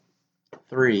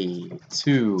Three,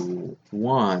 two,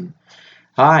 one.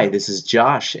 Hi, this is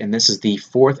Josh, and this is the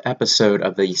fourth episode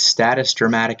of the Status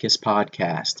Dramaticus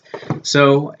podcast.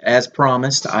 So, as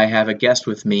promised, I have a guest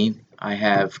with me. I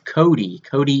have Cody.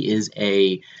 Cody is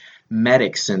a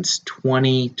medic since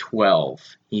 2012.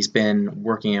 He's been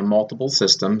working in multiple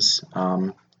systems.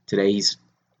 Today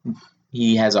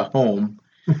he has a home.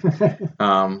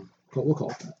 We'll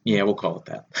call it that. Yeah, we'll call it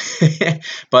that.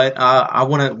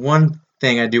 But one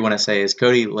thing I do want to say is,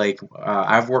 Cody,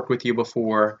 I've worked with you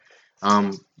before.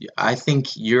 I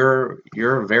think you're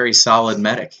a very solid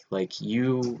medic. Like,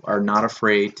 you are not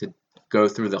afraid to go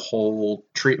through the whole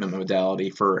treatment modality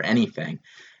for anything.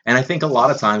 And I think a lot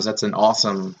of times that's an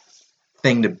awesome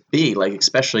thing to be, like,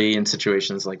 especially in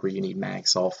situations like where you need mag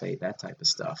sulfate, that type of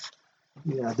stuff.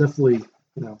 Yeah, definitely.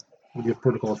 We give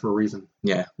protocols for a reason.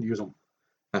 Yeah. Use them.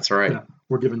 That's right. Yeah,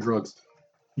 we're giving drugs.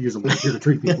 Use them. We're here to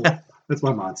treat people. That's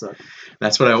my mindset.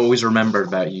 That's what I always remembered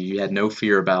about you. You had no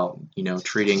fear about,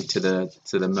 treating to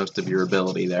the most of your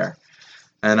ability there.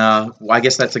 And I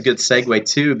guess that's a good segue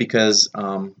too, because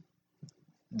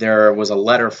there was a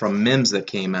letter from MIMS that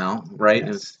came out, right?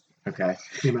 Yes. Okay.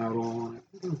 Came out on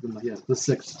the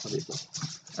 6th of April.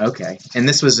 Okay. And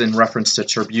this was in reference to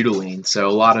terbutaline. So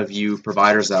a lot of you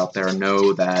providers out there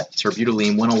know that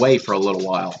terbutaline went away for a little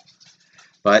while.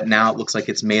 But now it looks like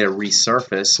it's made a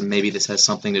resurface, and maybe this has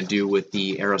something to do with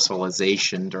the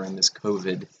aerosolization during this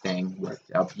COVID thing with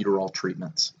albuterol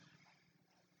treatments.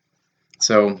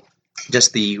 So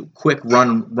just the quick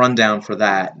rundown for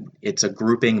that. It's a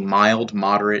grouping mild,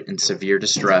 moderate, and severe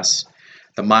distress.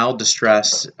 The mild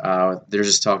distress, they're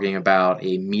just talking about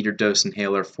a meter dose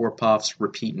inhaler, 4 puffs,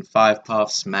 repeat in 5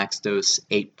 puffs, max dose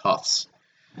 8 puffs.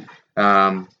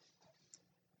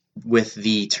 With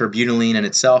the terbutaline in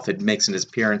itself, it makes an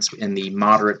appearance in the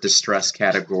moderate distress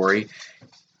category.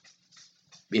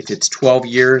 If it's 12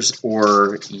 years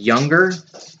or younger,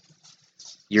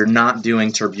 you're not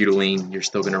doing terbutaline. You're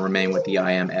still going to remain with the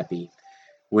IM epi.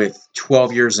 With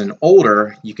 12 years and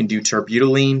older, you can do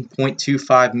terbutaline,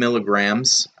 0.25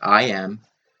 milligrams IM.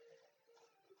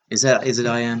 Is it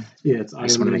IM? Yeah, it's IM. I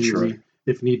just want to make sure.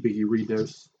 If need be, you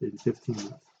redose in 15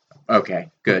 minutes.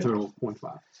 Okay, good. Total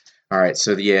 0.5. All right,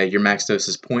 so your max dose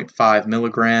is 0.5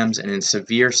 milligrams, and in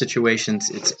severe situations,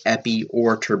 it's epi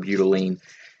or terbutaline.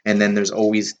 And then there's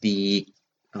always the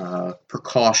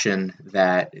precaution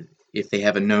that if they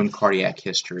have a known cardiac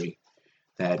history,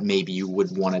 that maybe you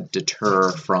would want to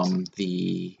deter from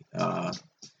the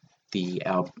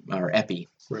epi.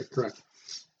 Right, correct.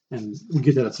 And we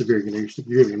get that at severe.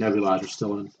 You're giving a nebulizer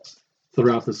still in.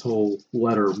 Throughout this whole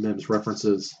letter, MIMS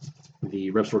references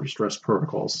the respiratory distress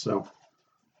protocols. So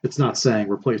it's not saying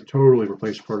totally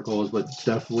replace protocols, but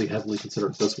definitely heavily consider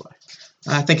it this way.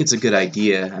 I think it's a good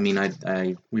idea. I mean,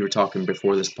 we were talking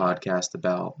before this podcast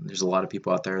about there's a lot of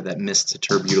people out there that missed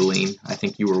terbutaline. I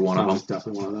think you were one of them.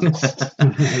 Definitely one of them.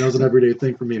 That was an everyday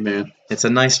thing for me, man. It's a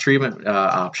nice treatment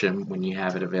option when you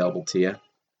have it available to you.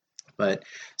 But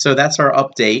so that's our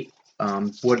update.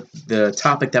 What the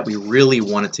topic that we really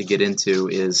wanted to get into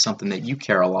is something that you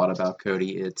care a lot about,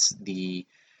 Cody. It's the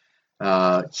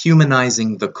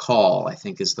humanizing the call, I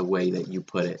think is the way that you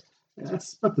put it. Yeah,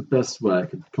 that's about the best way I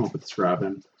could come up with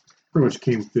describing. Pretty much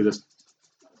came through this,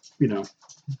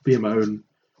 being my own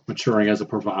maturing as a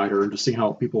provider and just seeing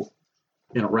how people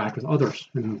interact with others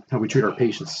and how we treat our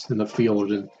patients in the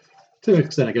field and to an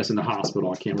extent, I guess, in the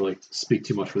hospital. I can't really speak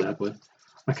too much for that, but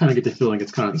I kind of get the feeling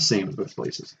it's kind of the same in both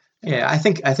places. Yeah, I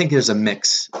think there's a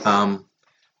mix.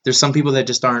 There's some people that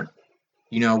just aren't,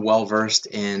 well versed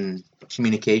in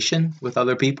communication with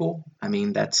other people. I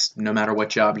mean, that's no matter what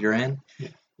job you're in. Yeah.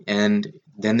 And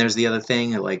then there's the other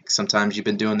thing, like sometimes you've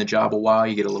been doing the job a while,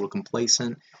 you get a little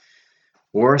complacent,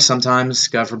 or sometimes,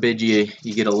 God forbid, you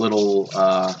get a little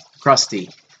crusty.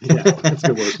 Yeah, that's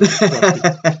a good word.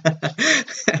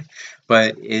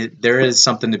 But there is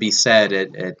something to be said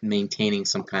at maintaining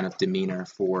some kind of demeanor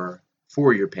for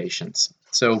your patients.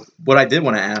 So what I did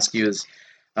want to ask you is,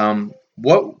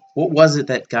 what was it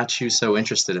that got you so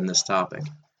interested in this topic?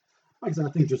 Like I said, I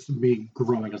think just me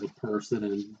growing as a person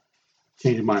and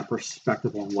changing my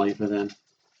perspective on life, and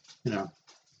then,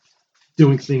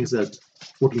 doing things that,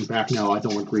 looking back now, I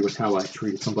don't agree with how I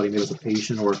treated somebody, maybe as a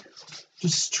patient, or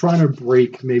just trying to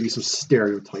break maybe some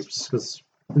stereotypes. Because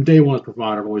from day one as a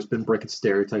provider, I've always been breaking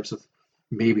stereotypes of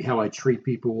maybe how I treat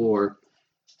people or,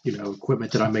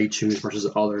 equipment that I may choose versus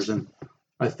others. And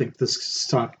I think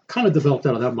this kind of developed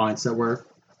out of that mindset where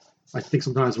I think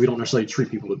sometimes we don't necessarily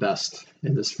treat people the best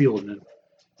in this field, and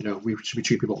we should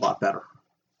treat people a lot better.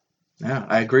 Yeah,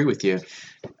 I agree with you.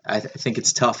 I think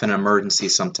it's tough in an emergency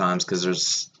sometimes because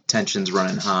there's tensions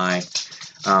running high.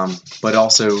 But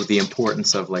also the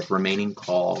importance of like remaining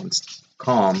calm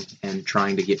and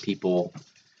trying to get people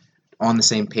on the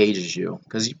same page as you,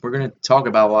 because we're going to talk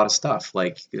about a lot of stuff.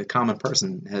 Like the common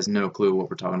person has no clue what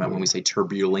we're talking about when we say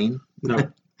turbulene.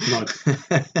 No, not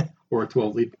or a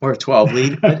 12 lead. Or a 12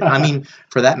 lead. But, I mean,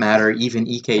 for that matter, even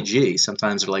EKG.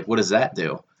 Sometimes they're like, what does that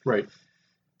do? Right.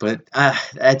 But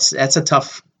that's a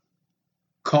tough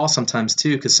call sometimes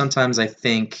too, because sometimes I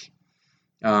think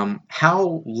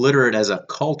how literate as a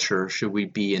culture should we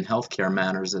be in healthcare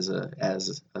matters as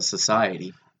a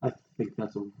society? I think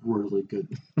that's a really good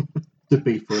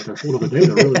debate for a whole other day.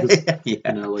 Though, really, because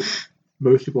Yeah. like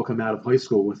most people come out of high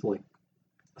school with like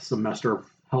a semester of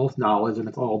health knowledge, and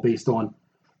it's all based on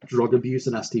drug abuse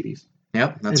and STDs.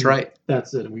 Yep, that's And right.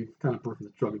 That's it. And we've kind of proven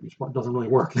that drug abuse part doesn't really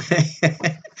work.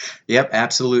 Yep,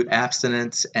 absolute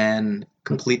abstinence and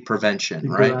complete prevention,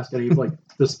 You right? go ask any like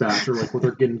dispatcher like what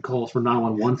they're getting calls for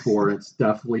 911 for. It's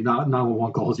definitely not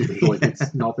 911 calls usually.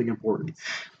 It's nothing important.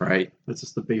 Right. It's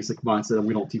just the basic mindset that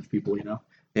we don't teach people.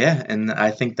 Yeah, and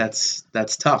I think that's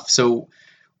tough. So,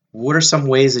 what are some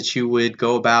ways that you would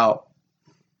go about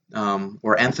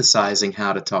or emphasizing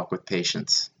how to talk with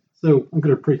patients? So I'm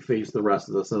going to preface the rest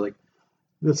of this. So like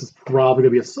this is probably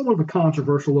going to be somewhat of a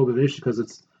controversial little bit of issue because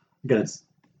it's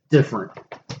different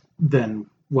than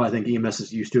what I think EMS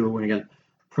is used to. And again,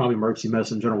 probably emergency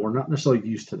medicine in general, we're not necessarily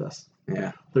used to this.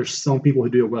 Yeah. There's some people who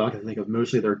do it well. I can think of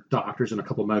mostly they're doctors and a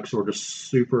couple of medics who are just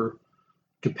super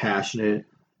compassionate,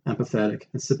 empathetic,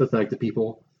 and sympathetic to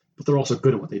people, but they're also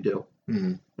good at what they do.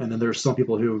 Mm-hmm. And then there's some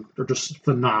people who are just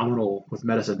phenomenal with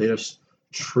medicine. They just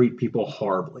treat people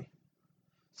horribly.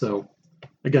 So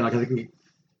again, like I think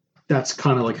that's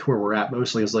kind of like where we're at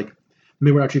mostly is like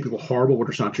maybe we're not treating people horrible, we're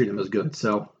just not treating them as good.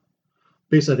 So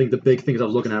basically I think the big things I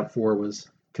was looking at for was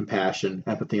compassion,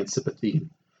 empathy, and sympathy.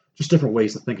 Just different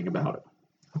ways of thinking about it.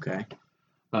 Okay.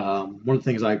 One of the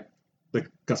things I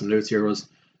got some notes here was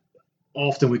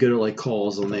often we go to like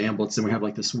calls on the ambulance and we have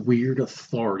like this weird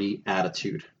authority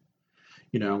attitude.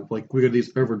 Like we go to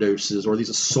these overdoses or these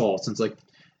assaults, and it's like,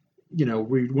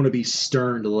 we want to be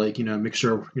stern to like, make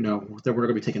sure, that we're going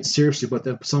to be taken seriously. But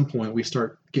at some point we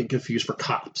start getting confused for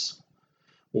cops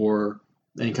or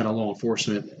any kind of law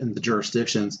enforcement in the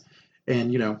jurisdictions. And,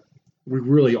 we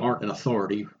really aren't an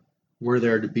authority. We're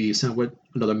there to be, what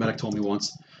another medic told me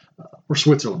once, we're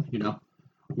Switzerland,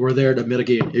 We're there to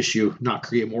mitigate an issue, not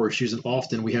create more issues. And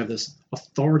often we have this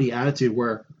authority attitude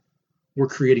where we're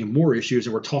creating more issues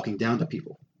and we're talking down to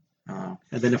people.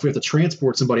 And then if we have to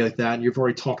transport somebody like that and you've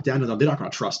already talked down to them, they're not going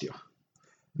to trust you.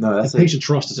 No, that's patient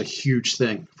trust is a huge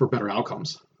thing for better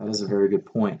outcomes. That is a very good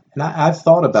point. And I've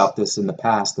thought about this in the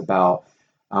past about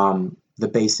the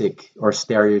basic or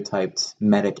stereotyped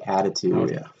medic attitude. Oh,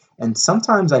 yeah. And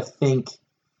sometimes I think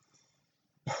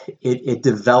it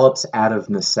develops out of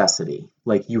necessity.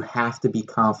 Like you have to be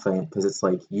confident because it's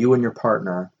like you and your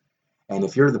partner. And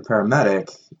if you're the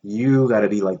paramedic, you got to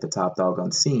be like the top dog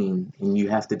on scene, and you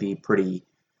have to be pretty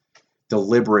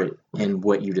deliberate in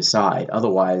what you decide.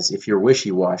 Otherwise, if you're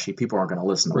wishy-washy, people aren't going to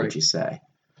listen to what you say.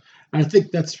 And I think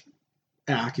that's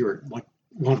accurate, like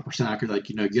 100% accurate. Like,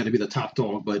 you got to be the top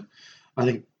dog, but I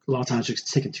think a lot of times it's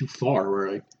taken too far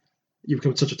where like you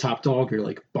become such a top dog, you're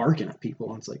like barking at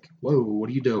people, and it's like, whoa, what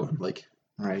are you doing? Like,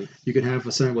 right. You can have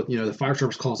a saying what the fire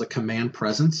service calls a command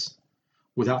presence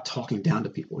without talking down to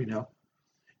people,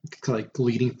 like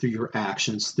leading through your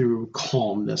actions through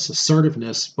calmness,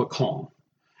 assertiveness, but calm,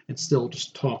 and still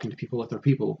just talking to people like they're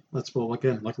people. That's what,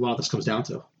 again, like a lot of this comes down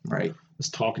to. Right.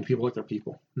 Just talking to people like they're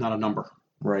people, not a number.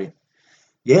 Right.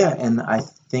 Yeah, and I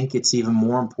think it's even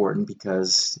more important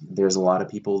because there's a lot of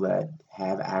people that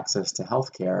have access to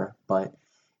healthcare, but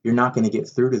you're not going to get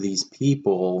through to these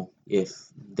people if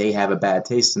they have a bad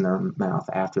taste in their mouth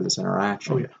after this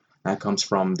interaction. Oh, yeah. That comes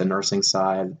from the nursing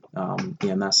side,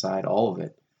 EMS side, all of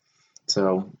it.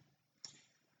 So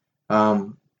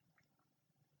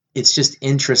it's just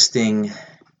interesting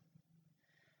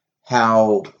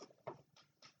how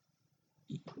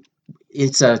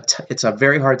it's a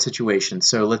very hard situation.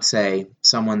 So let's say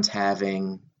someone's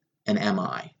having an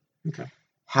MI. Okay.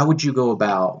 How would you go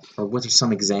about, or what are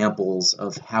some examples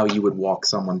of how you would walk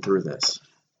someone through this?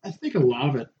 I think a lot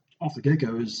of it off the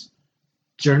get-go is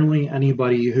generally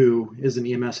anybody who is in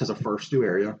EMS has a first due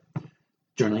area.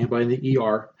 Generally anybody in the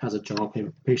ER has a general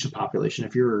patient population.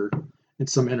 If you're in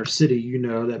some inner city, you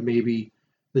know that maybe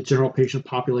the general patient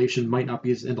population might not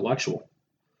be as intellectual,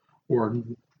 or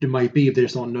it might be they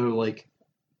just don't know like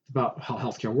about how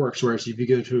healthcare works. Whereas if you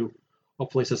go to a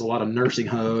place that's a lot of nursing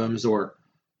homes or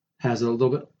has a little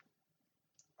bit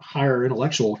higher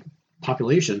intellectual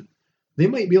population, they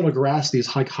might be able to grasp these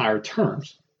higher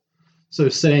terms. So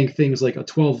saying things like a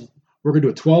 12 we're going to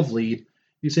do a 12 lead.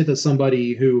 You say that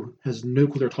somebody who has no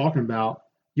clue what they're talking about,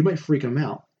 you might freak them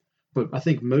out. But I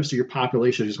think most of your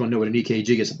population is going to know what an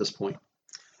EKG is at this point.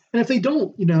 And if they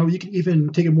don't, you can even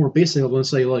take it more basic level and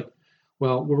say, like,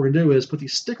 well, what we're going to do is put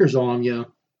these stickers on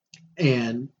you,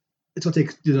 and it's going to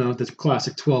take, the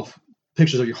classic 12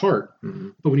 pictures of your heart. Mm-hmm.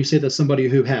 But when you say that somebody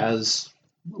who has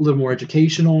a little more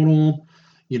education on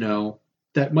them,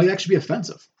 that might actually be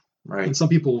offensive. Right. And some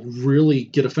people really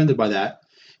get offended by that.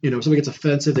 If somebody gets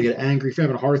offensive, they get angry. If you're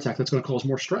having a heart attack, that's going to cause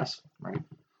more stress. Right.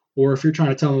 Or if you're trying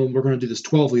to tell them we're going to do this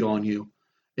 12 lead on you,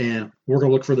 and we're going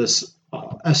to look for this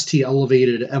ST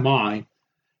elevated MI,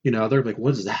 they're like,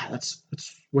 what is that? That's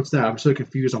what's that? I'm so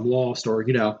confused. I'm lost. Or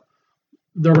you're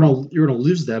gonna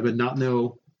lose them and not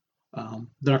know. They're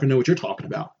not gonna know what you're talking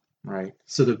about. Right.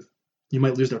 So you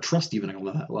might lose their trust even on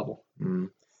that level. Mm.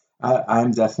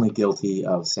 I'm definitely guilty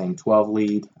of saying 12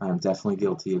 lead. I'm definitely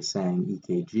guilty of saying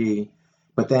EKG.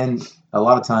 But then a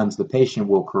lot of times the patient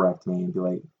will correct me and be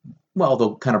like, well,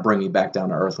 they'll kind of bring me back down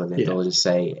to earth with it. Yeah. They'll just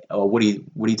say, oh, what are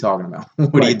you talking about?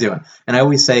 What are you doing? And I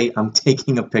always say, I'm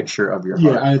taking a picture of your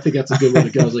heart. Yeah, I think that's a good way to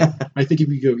go. I think if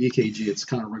you go EKG, it's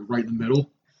kind of right in the middle.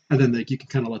 And then you can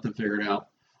kind of let them figure it out.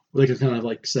 Or they can kind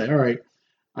of say, all right,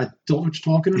 I don't know what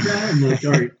you're talking about. I'm like,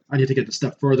 all right, I need to get a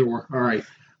step further. Or, all right,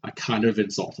 I kind of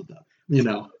insulted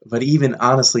them, But even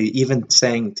honestly, even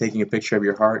saying taking a picture of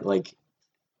your heart,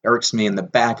 irks me in the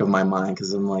back of my mind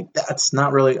because I'm like, that's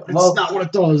not really. It's not what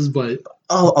it does, but.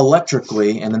 Oh,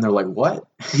 electrically. And then they're like, what?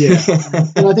 Yeah.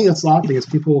 And I think that's the odd thing is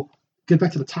people get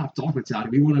back to the top dog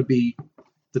mentality. We want to be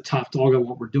the top dog at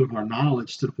what we're doing with our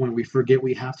knowledge to the point we forget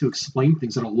we have to explain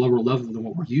things at a lower level than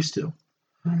what we're used to.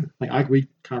 We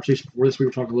conversation before this, we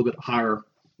were talking a little bit higher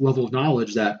level of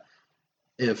knowledge that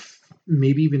if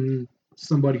maybe even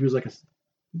somebody who's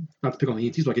not to pick on the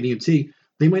EMTs, like an EMT,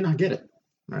 they might not get it.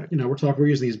 Right. We're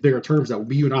using these bigger terms that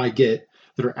you and I get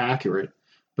that are accurate,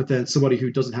 but then somebody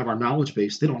who doesn't have our knowledge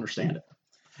base, they don't understand it.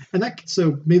 And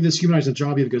so maybe this humanizing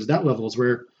job even goes to that level is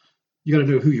where you got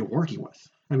to know who you're working with.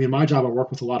 I mean, my job, I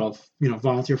work with a lot of,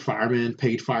 volunteer firemen,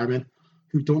 paid firemen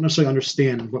who don't necessarily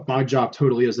understand what my job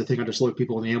totally is. They think I just load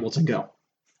people in the ambulance and go.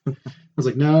 I was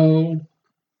like, no,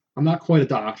 I'm not quite a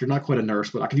doctor, not quite a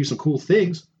nurse, but I can do some cool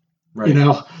things, right.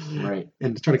 Right.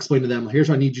 And try to explain to them, here's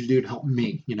what I need you to do to help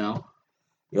me,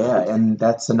 Yeah, and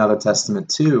that's another testament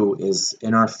too, is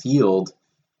in our field,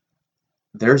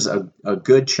 there's a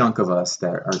good chunk of us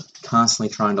that are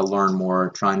constantly trying to learn more,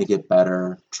 trying to get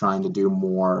better, trying to do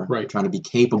more, right. Trying to be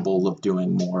capable of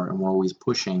doing more, and we're always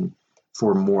pushing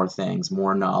for more things,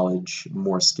 more knowledge,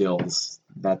 more skills,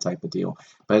 that type of deal.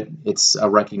 But it's a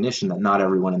recognition that not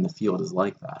everyone in the field is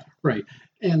like that. Right.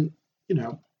 And,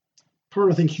 part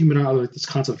of, I think, this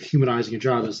concept of humanizing your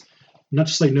job is not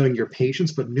just knowing your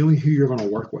patients, but knowing who you're going to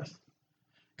work with.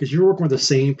 Because you're working with the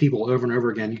same people over and over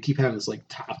again. You keep having this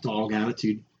top dog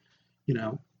attitude,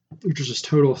 you're just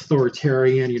total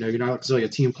authoritarian. You're not necessarily a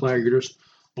team player. You're just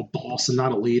a boss and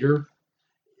not a leader.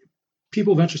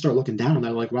 People eventually start looking down on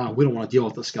that, like, wow, we don't want to deal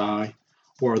with this guy,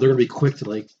 or they're going to be quick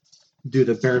to do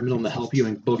the bare minimum to help you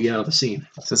and boogie out of the scene.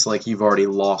 It's just like you've already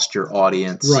lost your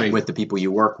audience right. with the people you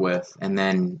work with, and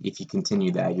then if you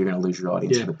continue that, you're going to lose your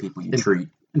audience with the people you treat.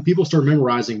 And people start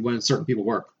memorizing when certain people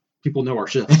work. People know our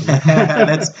shift.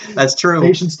 That's true.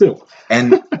 Patients too.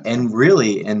 and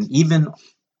really, and even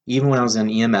when I was in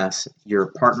EMS,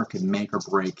 your partner could make or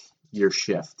break your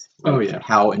shift.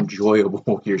 How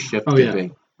enjoyable your shift could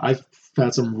be. I've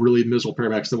had some really miserable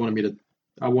paramedics that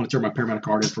I want to turn my paramedic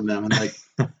card in from them. And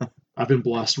I've been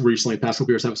blessed recently, the past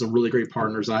couple years, having some really great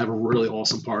partners. I have a really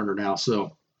awesome partner now,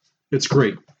 so it's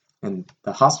great. And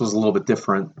the hospital's a little bit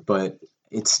different, but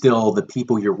it's still the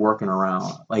people you're working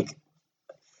around.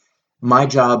 My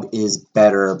job is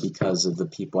better because of the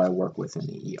people I work with in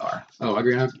the ER. Oh, I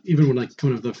agree. Even when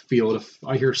come to the field, if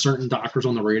I hear certain doctors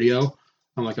on the radio,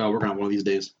 I'm like, oh, we're going to have one of these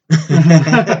days.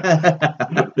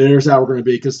 There's how we're going to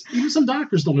be. Because even some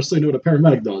doctors don't necessarily know what a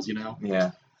paramedic does,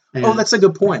 Yeah. And, that's a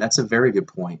good point. That's a very good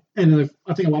point. And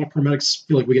I think a lot of paramedics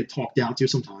feel like we get talked down to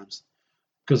sometimes.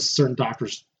 Because certain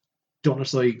doctors don't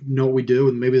necessarily know what we do,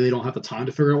 and maybe they don't have the time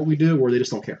to figure out what we do, or they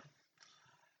just don't care.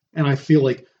 And I feel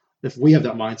like if we have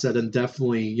that mindset, then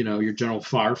definitely, your general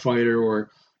firefighter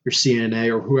or your CNA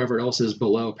or whoever else is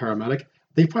below a paramedic,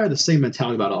 they probably have the same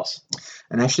mentality about us.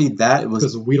 And actually, that was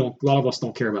because a lot of us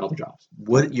don't care about other jobs.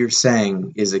 What you're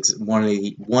saying is one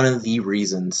of the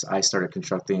reasons I started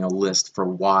constructing a list for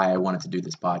why I wanted to do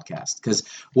this podcast. Because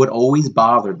what always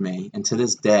bothered me, and to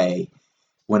this day,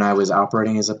 when I was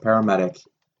operating as a paramedic,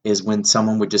 is when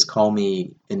someone would just call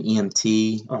me an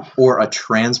EMT or a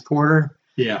transporter.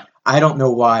 Yeah. I don't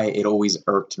know why it always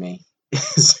irked me.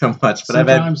 so much. But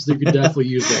sometimes you could definitely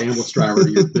use the ambulance driver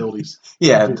to your abilities.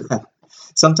 yeah,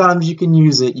 sometimes you can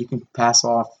use it. You can pass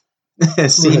off,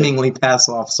 seemingly pass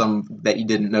off some that you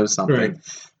didn't know something. Right.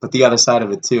 But the other side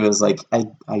of it too is like I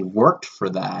worked for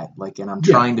that, like, and I'm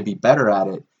trying to be better at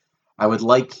it. I would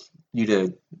like you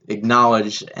to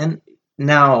acknowledge, and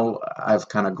now I've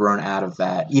kind of grown out of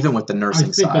that, even with the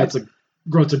nursing side. I think that's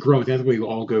a growth. I think we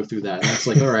all go through that. And it's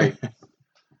like, all right,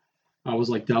 I was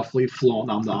like definitely flaunt.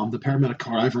 I'm the paramedic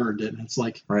card. I've earned it. And it's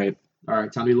like, right. All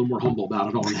right, time to be a little more humble about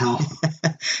it all now.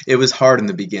 It was hard in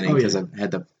the beginning because I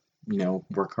had to,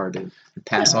 work hard to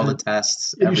pass all the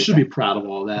tests. You should be proud of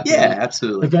all that. Yeah,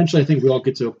 absolutely. Eventually, I think we all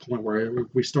get to a point where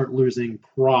we start losing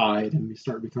pride and we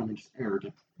start becoming just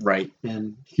arrogant. Right.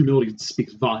 And humility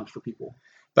speaks volumes for people.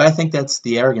 But I think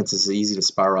the arrogance is easy to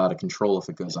spiral out of control if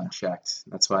it goes unchecked.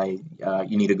 That's why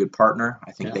you need a good partner.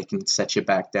 I think they can set you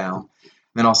back down. And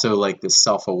then also like this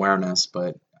self-awareness,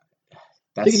 but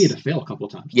I think you need to fail a couple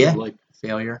of times. Yeah,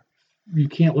 failure. You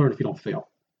can't learn if you don't fail.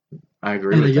 I agree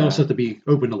with that. And you also have to be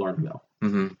open to learning, though.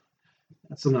 Mm-hmm.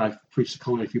 That's something I've preached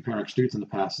to a few paramedic students in the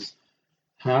past is,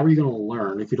 how are you going to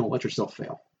learn if you don't let yourself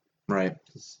fail? Right.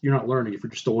 You're not learning if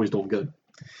you're just always doing good.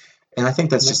 And I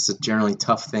think that's just a generally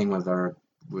tough thing with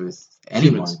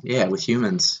anyone. Humans. Yeah, with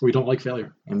humans. We don't like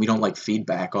failure. And we don't like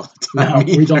feedback all the time.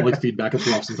 No, we don't like feedback. It's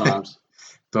rough sometimes.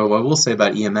 But what I will say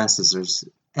about EMS is there's,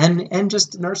 and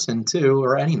just nursing too,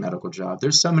 or any medical job,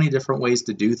 there's so many different ways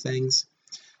to do things.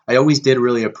 I always did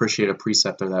really appreciate a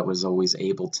preceptor that was always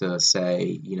able to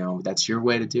say, that's your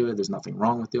way to do it. There's nothing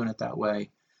wrong with doing it that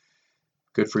way.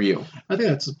 Good for you. I think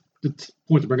that's a good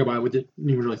point to bring up. I didn't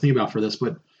even really think about for this,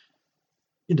 but,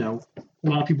 a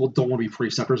lot of people don't want to be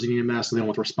preceptors in EMS, so they don't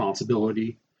want the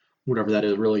responsibility, whatever that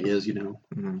really is,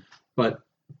 Mm-hmm. But,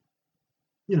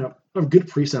 a good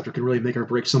preceptor can really make or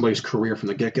break somebody's career from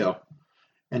the get-go.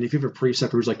 And if you have a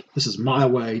preceptor who's like, this is my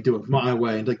way, do it my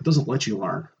way, and doesn't let you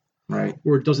learn. Right.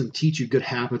 Or it doesn't teach you good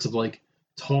habits of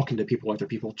talking to people like they're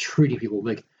people, treating people.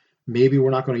 Like, maybe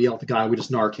we're not going to yell at the guy we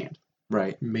just Narcaned.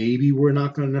 Right. Maybe we're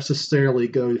not going to necessarily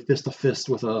go fist to fist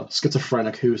with a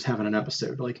schizophrenic who's having an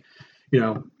episode.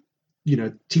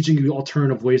 Teaching you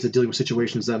alternative ways of dealing with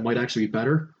situations that might actually be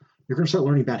better. You're going to start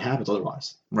learning bad habits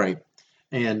otherwise. Right.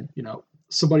 And,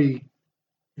 somebody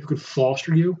who can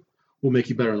foster you will make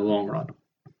you better in the long run.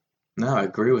 No, I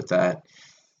agree with that.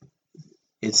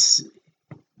 It's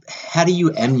how do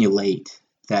you emulate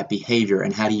that behavior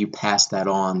and how do you pass that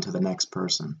on to the next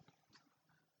person?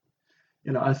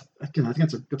 I think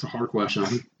that's a hard question. I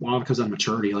think a lot because of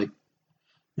maturity.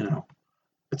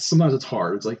 Sometimes it's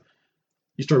hard. It's like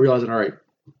you start realizing, all right,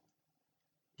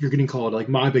 you're getting called. Like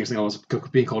my biggest thing, I was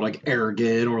being called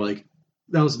arrogant, or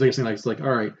that was the biggest thing. It's like, all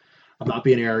right, I'm not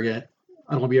being arrogant.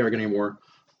 I don't want to be arrogant anymore.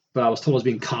 But I was told I was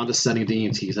being condescending to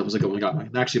EMTs. That was when I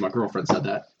got actually my girlfriend said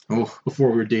that. Oof. Before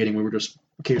we were dating. We were just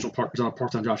occasional partners on a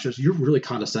part-time job. She goes, "You're really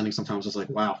condescending sometimes." I was like,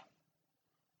 "Wow,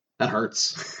 that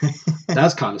hurts."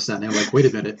 That's condescending. I'm like, wait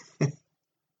a minute.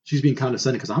 She's being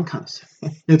condescending because I'm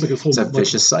condescending. It's like this whole. It's a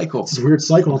vicious cycle. It's this weird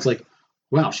cycle. It's like,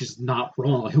 wow, she's not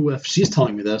wrong. If she's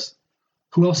telling me this,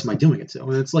 who else am I doing it to?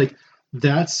 And it's like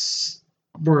that's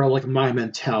where my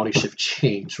mentality shift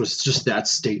changed, was just that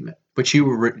statement. But you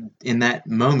were in that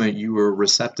moment, you were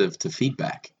receptive to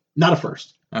feedback. Not at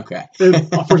first. Okay.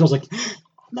 At first, I was like, I'm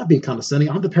not being condescending.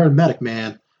 I'm the paramedic,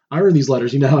 man. I earn these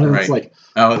letters, and right. It's like,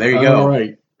 oh, there you go. All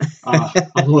right. I'm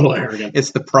a little arrogant.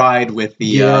 It's the pride with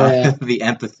the the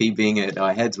empathy being at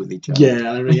heads with each other.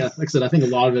 Yeah, like I said, I think a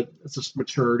lot of it's just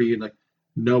maturity and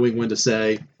knowing when to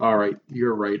say, all right,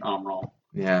 you're right, I'm wrong.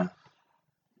 Yeah.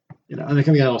 And I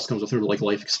think that also comes through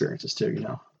life experiences too.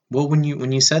 Well, when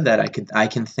you said that, I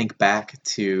can think back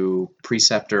to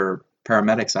preceptor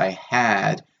paramedics I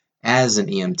had as an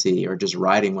EMT or just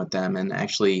riding with them, and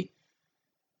actually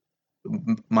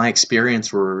my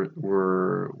experience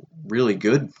were really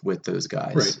good with those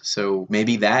guys. Right. So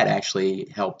maybe that actually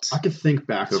helped. I could think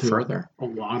back to further. A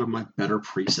lot of my better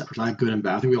preceptors. I have good and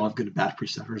bad. I think we all have good and bad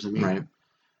preceptors. Right.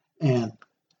 And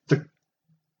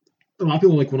a lot of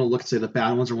people want to look and say the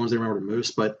bad ones are ones they remember the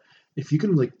most, but if you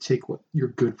can take what your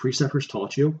good preceptors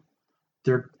taught you,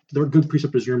 they're good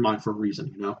preceptors in your mind for a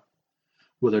reason,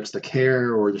 whether it's the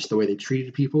care or just the way they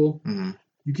treated people. Mm-hmm.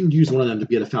 You can use one of them to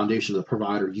be the foundation of the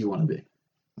provider you want to be.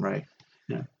 Right.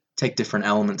 Yeah. Take different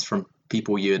elements from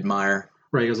people you admire.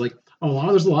 Right. It's like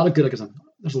there's a lot of good.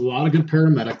 There's a lot of good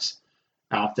paramedics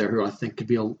out there who I think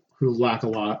who lack a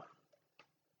lot,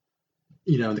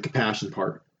 in the compassion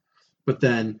part. But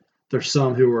then there's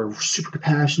some who are super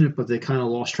compassionate, but they kind of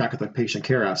lost track of the patient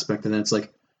care aspect. And then it's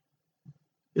like,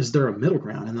 is there a middle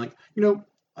ground? And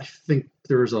I think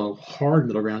there's a hard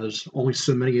middle ground. There's only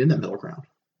so many in that middle ground.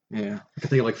 Yeah. I can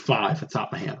think of like 5 at the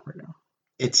top of my hand right now.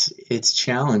 It's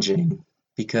challenging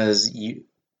because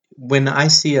when I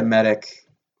see a medic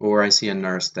or I see a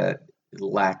nurse that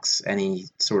lacks any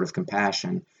sort of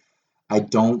compassion, I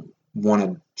don't want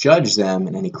to judge them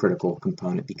in any critical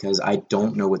component because I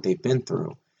don't know what they've been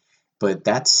through. But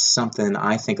that's something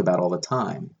I think about all the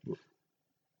time.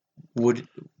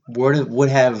 What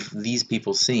have these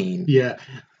people seen? Yeah,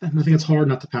 and I think it's hard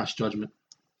not to pass judgment.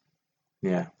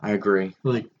 Yeah, I agree.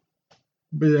 Like,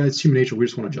 but it's human nature. We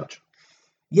just want to judge.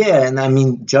 Yeah, and I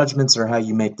mean, judgments are how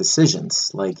you make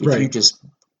decisions. Like, if you Right. just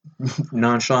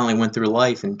nonchalantly went through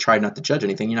life and tried not to judge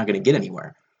anything, you're not going to get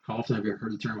anywhere. How often have you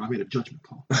heard the term, I made a judgment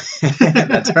call?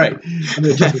 That's right. I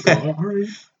made a judgment call. All right.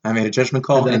 I made a judgment And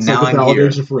call, and that's like now the I'm here,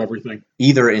 validation for everything.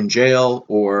 either in jail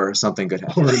or something good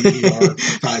happened. Or in the ER,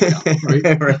 tied down, right?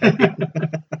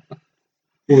 Right.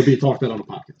 Or being talked about on a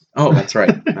podcast. Oh, that's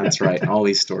right. That's right. All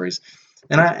these stories,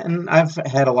 and I've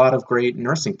had a lot of great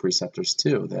nursing preceptors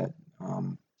too that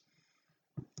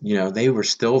they were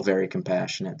still very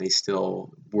compassionate. They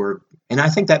still were, and I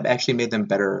think that actually made them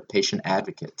better patient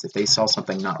advocates. If they saw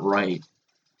something not right,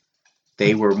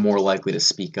 they were more likely to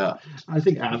speak up. I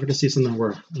think advocacy is something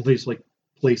where at least like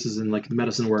places in like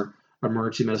medicine where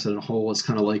emergency medicine as a whole has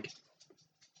kind of like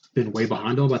been way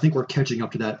behind them. But I think we're catching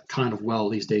up to that kind of well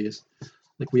these days.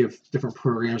 Like we have different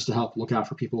programs to help look out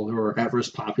for people who are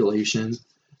at-risk population.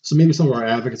 So maybe some of our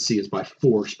advocacy is by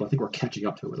force, but I think we're catching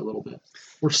up to it a little bit.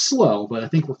 We're slow, but I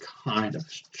think we're kind of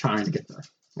trying to get there.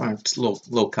 Well, it's a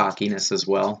little cockiness as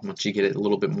well. Once you get it a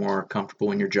little bit more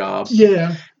comfortable in your job.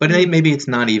 Yeah. But maybe it's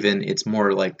not even. It's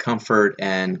more like comfort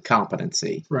and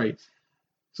competency. Right.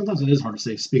 Sometimes it is hard to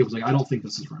say. Speak up. It's like, I don't think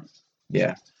this is right.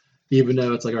 Yeah. Even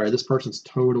though it's like, all right, this person's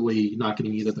totally not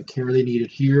getting either the care they needed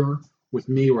here with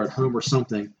me or at home or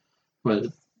something, but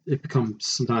it becomes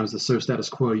sometimes the so status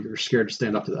quo. You're scared to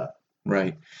stand up to that.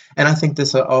 Right, and I think this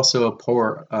is also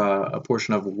a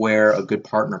portion of where a good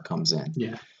partner comes in.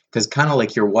 Yeah. Because kind of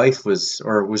like your wife was,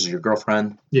 or was it your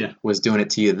girlfriend? Yeah. Was doing it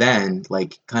to you then,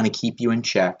 like kind of keep you in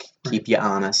check, keep you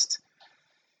honest.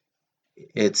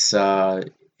 It's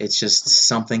just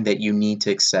something that you need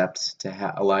to accept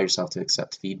to allow yourself to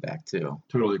accept feedback too.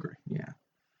 Totally agree. Yeah.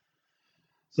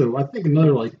 So I think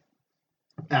another like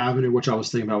avenue which I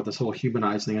was thinking about with this whole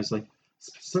humanizing thing is like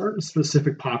certain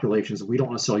specific populations we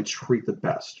don't necessarily treat the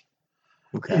best.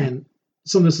 Okay. And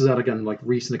some of this is out again like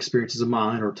recent experiences of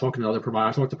mine or talking to other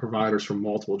providers. I talk to providers from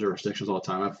multiple jurisdictions all the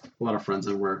time. I have a lot of friends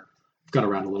in where I've got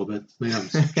around a little bit. I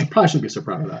probably shouldn't be so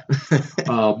proud of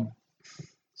that.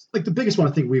 Like the biggest one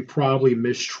I think we probably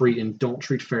mistreat and don't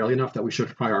treat fairly enough that we should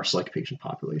probably our psych patient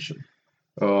population.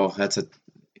 Oh, that's a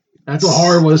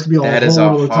hard one. This could be a whole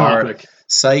other topic.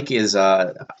 Psych is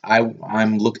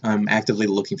I'm actively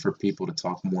looking for people to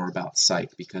talk more about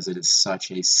psych because it is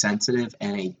such a sensitive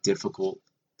and a difficult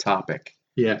topic.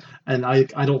 Yeah, and I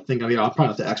don't think I'm probably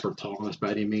not the expert talk on this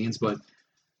by any means, but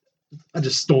I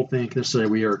just don't think necessarily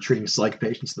we are treating psych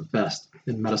patients the best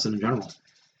in medicine in general.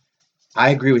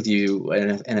 I agree with you,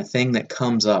 and a thing that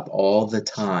comes up all the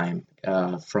time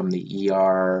from the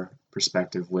ER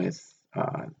perspective with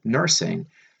nursing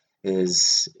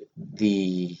is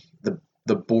the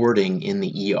boarding in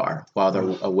the ER while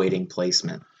they're awaiting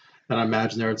placement. And I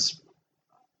imagine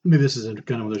maybe this isn't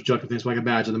kind of one of those judgment things, but I can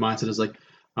imagine the mindset is like,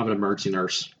 I'm an emergency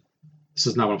nurse. This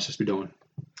is not what I'm supposed to be doing.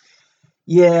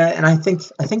 Yeah, and I think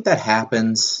that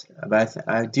happens, but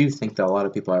I do think that a lot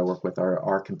of people I work with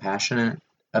are compassionate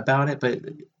about it, but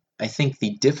I think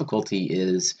the difficulty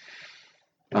is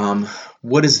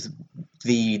what is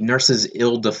the nurse's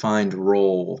ill-defined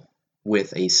role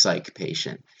with a psych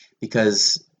patient?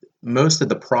 Because most of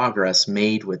the progress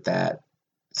made with that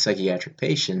psychiatric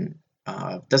patient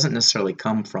doesn't necessarily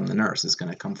come from the nurse. It's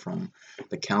going to come from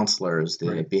the counselors,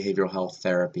 the behavioral health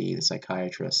therapy, the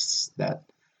psychiatrists, that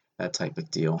type of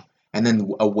deal. And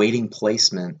then awaiting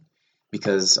placement,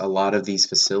 because a lot of these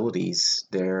facilities,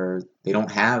 they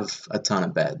don't have a ton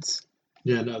of beds.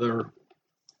 Yeah, no, they're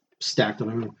stacked. I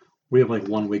mean, we have like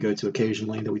one we go to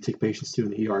occasionally that we take patients to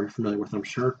in the ER. You're familiar with, I'm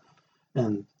sure.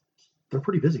 And they're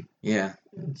pretty busy. Yeah.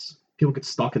 People get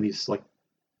stuck in these like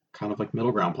kind of like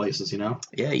middle ground places, Yeah,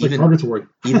 it's even like purgatory.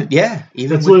 even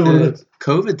That's with the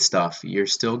COVID stuff, you're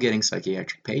still getting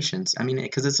psychiatric patients. I mean,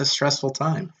 because it's a stressful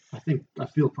time. I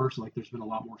feel personally like there's been a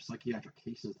lot more psychiatric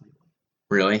cases lately.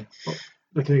 Really?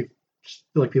 Like I feel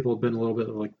like people have been a little bit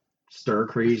like stir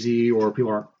crazy, or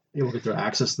people aren't able to get their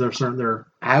access to their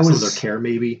care.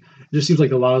 Maybe it just seems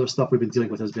like a lot of the stuff we've been dealing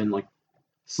with has been like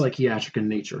psychiatric in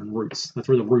nature and roots. That's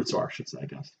where the roots are, I should say, I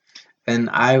guess. And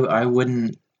I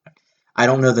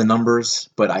don't know the numbers,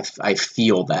 but I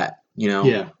feel that,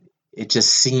 Yeah. It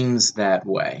just seems that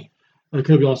way. it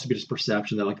could also be just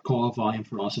perception that like call volume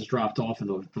for us has dropped off,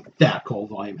 and that call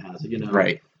volume has it.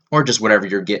 Right. Or just whatever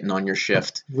you're getting on your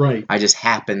shift. Right. I just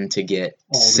happen to get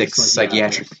All 6 these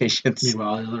psychiatric patients.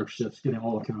 Meanwhile, another shift's getting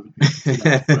all the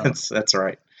COVID patients. That's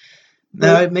right.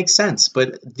 No, it makes sense.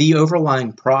 But the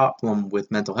overlying problem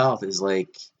with mental health is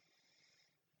like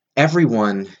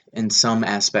everyone in some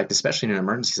aspect, especially in an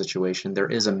emergency situation, there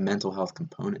is a mental health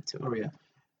component to it. Oh, yeah.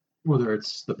 Whether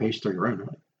it's the patient or your own, right?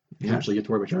 Potentially you have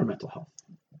to worry about your own mental health.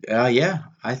 Yeah.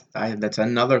 I that's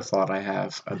another thought I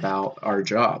have about our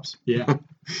jobs. Yeah.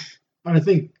 And I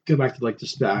think, go back to like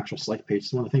just the actual psych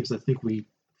patients, one of the things I think we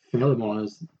fail them on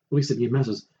is, at least at EMS,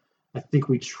 is I think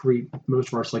we treat most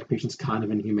of our psych patients kind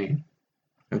of inhumane.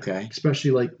 Okay.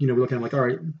 Especially like, we look at them like, all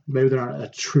right, maybe they're not a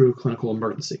true clinical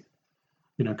emergency.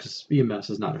 Because EMS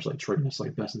is not necessarily treating us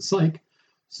like best in psych.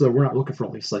 So we're not looking for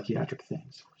all these psychiatric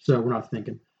things. So we're not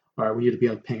thinking, all right, we need to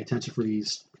be paying attention for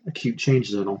these acute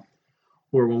changes in them.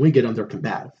 Or when we get them, they're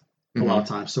combative a lot of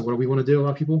times. So what do we want to do, a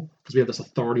lot of people? Because we have this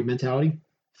authority mentality,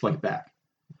 fight back.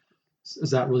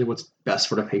 Is that really what's best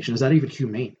for the patient? Is that even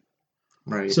humane?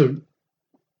 Right. So,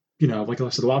 like I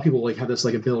said, a lot of people like have this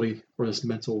like ability or this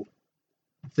mental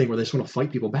thing where they just want to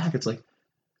fight people back. It's like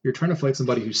you're trying to fight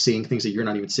somebody who's seeing things that you're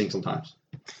not even seeing sometimes.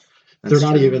 They're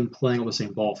not even playing on the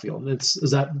same ball field.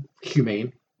 Is that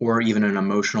humane? Or even an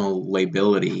emotional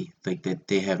lability, like that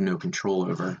they have no control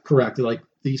over. Correct. Like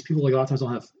these people, like a lot of times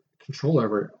don't have control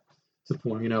over it to the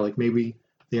point, like maybe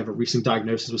they have a recent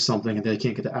diagnosis with something and they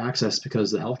can't get the access because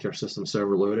the healthcare system is so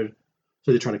overloaded.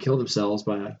 So they try to kill themselves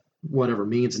by whatever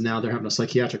means, and now they're having a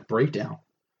psychiatric breakdown.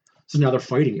 So now they're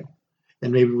fighting you.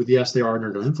 And maybe yes, they are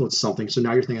under the influence of something. So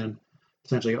now you're thinking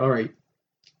potentially, all right,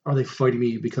 are they fighting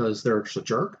me because they're just a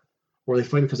jerk? Or are they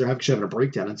fighting because they're actually having a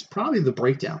breakdown? It's probably the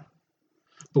breakdown.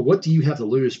 But what do you have to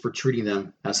lose for treating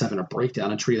them as having a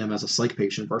breakdown and treating them as a psych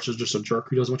patient versus just a jerk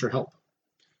who doesn't want your help?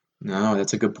 No,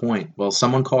 that's a good point. Well,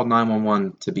 someone called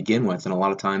 911 to begin with, and a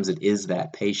lot of times it is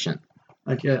that patient.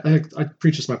 I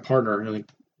preach this to my partner, and I think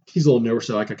he's a little newer,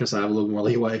 so I guess I have a little more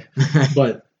leeway.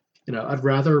 But I'd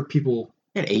rather people.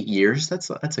 At 8 years, that's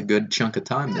a good chunk of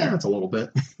time there. Yeah, that's a little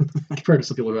bit compared to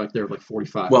some people like they're like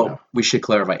 45. Well, we should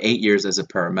clarify 8 years as a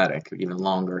paramedic, even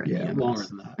longer. Yeah, longer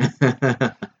than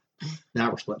that. Now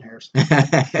we're splitting hairs.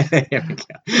 There we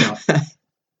go.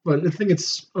 But I think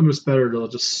it's almost better to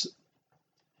just,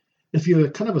 if you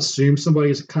kind of assume somebody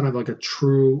is kind of like a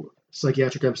true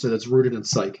psychiatric episode that's rooted in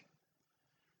psych,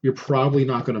 you're probably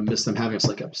not going to miss them having a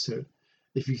psych episode.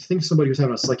 If you think somebody who's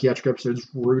having a psychiatric episode is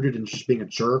rooted in just being a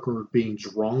jerk or being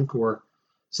drunk or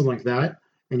something like that,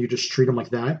 and you just treat them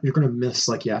like that, you're going to miss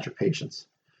psychiatric patients.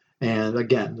 And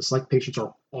again, the psych patients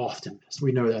are often, so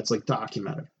we know that's like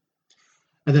documented.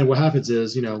 And then what happens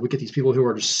is, we get these people who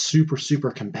are just super, super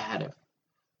combative,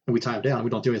 and we tie them down, and we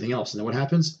don't do anything else. And then what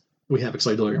happens? We have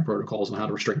excited delirium protocols on how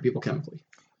to restrain people chemically.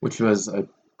 Which was a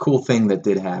cool thing that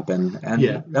did happen, and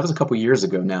that was a couple years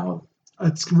ago now.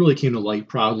 It's really came to light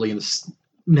probably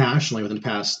nationally within the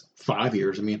past 5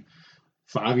 years. I mean,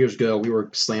 5 years ago, we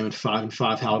were slamming 5 and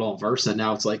 5 Haldol Versed.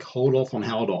 Now it's like, hold off on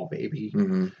Haldol, baby.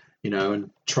 And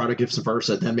try to give some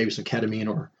Versed, then maybe some ketamine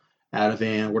or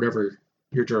Ativan, whatever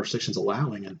your jurisdiction's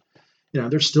allowing. And,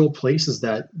 there's still places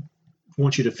that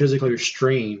want you to physically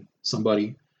restrain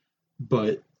somebody,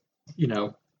 but,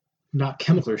 not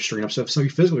chemically restrain them. So if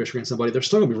somebody physically restrains somebody, they're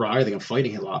still going to be writhing and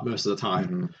fighting a lot most of the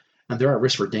time. And they're at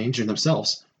risk for danger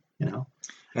themselves, And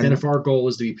if our goal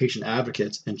is to be patient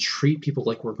advocates and treat people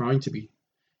like we're going to be,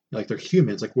 like they're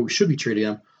humans, like what we should be treating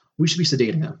them, we should be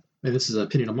sedating them. And this is an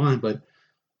opinion of mine, but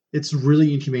it's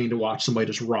really inhumane to watch somebody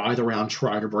just writhe around,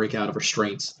 try to break out of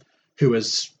restraints, who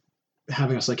is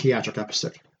having a psychiatric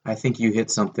episode. I think you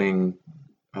hit something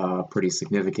pretty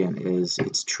significant.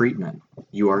 It's treatment.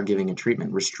 You are giving a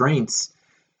treatment. Restraints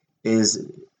is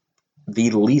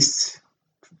the least.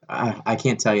 I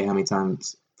can't tell you how many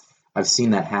times I've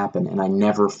seen that happen, and I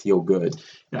never feel good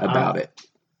about it.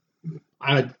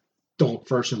 I don't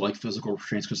personally like physical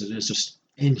restraints because it is just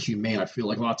inhumane. I feel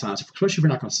like a lot of times, especially if you're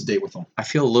not going to sedate with them. I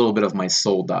feel a little bit of my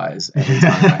soul dies every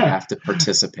time I have to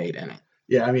participate in it.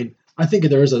 Yeah, I mean, I think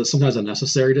there is sometimes a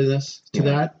necessary to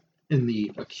that in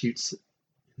the acute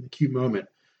moment.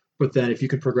 But then if you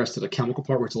can progress to the chemical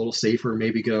part where it's a little safer,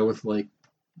 maybe go with like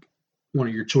one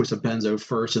of your choice of benzo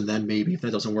first, and then maybe if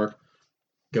that doesn't work,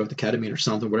 go with the ketamine or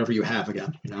something, whatever you have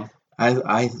again,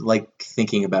 I like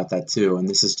thinking about that too, and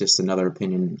this is just another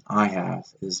opinion I have,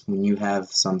 is when you have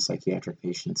some psychiatric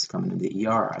patients coming into the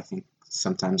ER, I think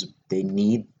sometimes they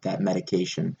need that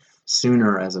medication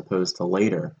sooner as opposed to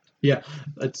later. Yeah,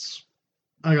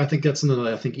 I think that's something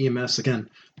that I think EMS, again,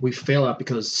 we fail at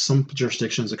because some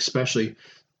jurisdictions especially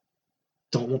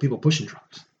don't want people pushing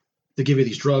drugs. they give you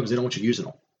these drugs, they don't want you using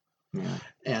them. Yeah.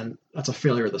 And that's a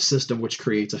failure of the system, which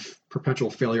creates a perpetual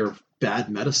failure of bad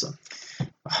medicine.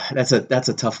 That's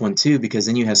a tough one too, because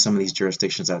then you have some of these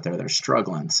jurisdictions out there that are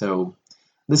struggling. So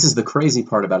this is the crazy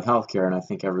part about healthcare, and I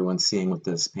think everyone's seeing with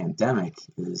this pandemic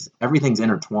is everything's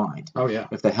intertwined. Oh yeah.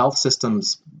 If the health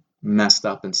system's messed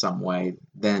up in some way,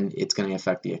 then it's going to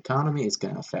affect the economy, it's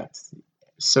going to affect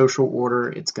social order,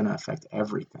 it's going to affect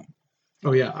everything.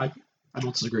 Oh yeah. I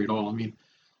don't disagree at all. I mean,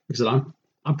 like I said,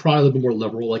 I'm probably a little bit more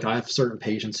liberal. Like I have certain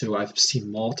patients who I've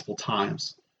seen multiple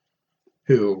times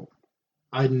who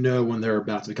I know when they're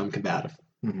about to become combative.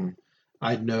 Mm-hmm.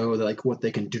 I know that, like what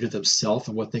they can do to themselves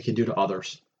and what they can do to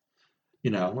others.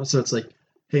 So it's like,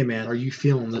 hey man, are you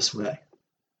feeling this way?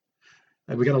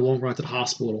 And we got a long ride to the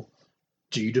hospital.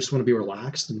 Do you just want to be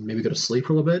relaxed and maybe go to sleep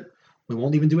for a little bit? We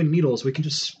won't even do any needles. We can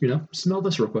just, smell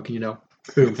this real quick and,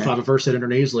 boom, 5 of Versed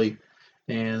intranasally,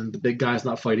 and the big guy's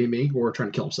not fighting me or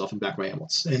trying to kill himself in the back of my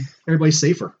ambulance. And everybody's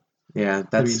safer. Yeah,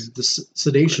 I mean, the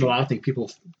sedation, I think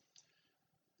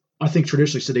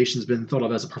traditionally sedation has been thought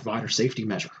of as a provider safety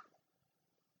measure,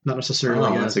 not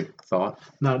necessarily that's a thought.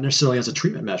 not necessarily as a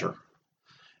treatment measure.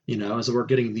 As we're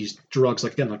getting these drugs,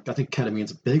 like again, like I think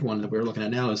ketamine's a big one that we're looking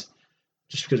at now is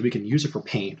just because we can use it for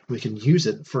pain, we can use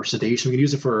it for sedation, we can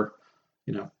use it for,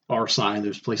 RSI, and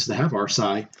there's places that have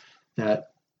RSI,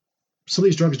 that some of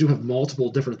these drugs do have multiple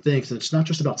different things, and it's not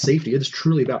just about safety, it is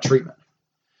truly about treatment.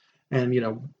 And,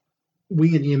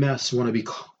 we in EMS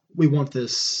we want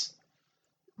this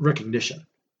recognition.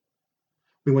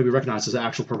 We want to be recognized as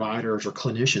actual providers or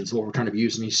clinicians, what we're trying to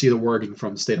use. And you see the wording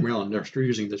from the state of Maryland, they're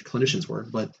using the clinicians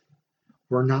word, but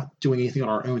we're not doing anything on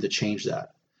our own to change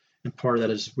that. And part of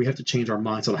that is we have to change our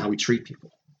mindset on how we treat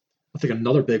people. I think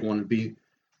another big one would be,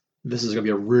 this is going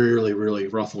to be a really, really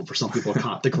rough one for some people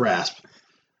to grasp.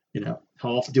 How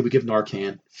often do we give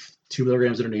Narcan, 2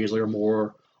 milligrams intranasally or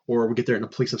more, or we get there and the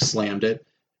police have slammed it,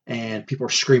 and people are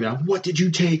screaming out, "What did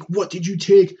you take? What did you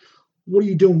take? What are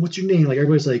you doing? What's your name?" Like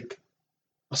everybody's like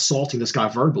assaulting this guy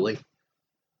verbally.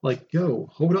 Like, yo,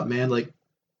 hold up, man. Like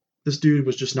this dude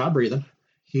was just not breathing.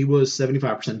 He was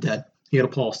 75% dead. He had a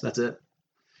pulse. That's it.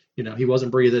 He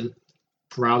wasn't breathing.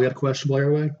 Probably had a questionable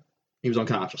airway. He was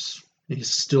unconscious. And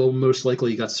he's still most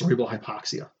likely got cerebral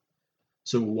hypoxia.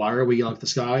 So why are we yelling at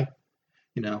this guy?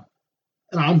 And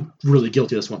I'm really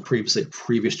guilty of this one previously,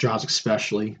 previous jobs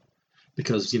especially,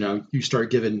 because, you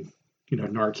start giving,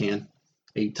 Narcan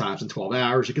 8 times in 12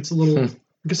 hours. It gets a little,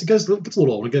 it gets a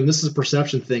little old. Again, this is a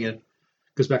perception thing. And it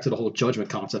goes back to the whole judgment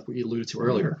concept we alluded to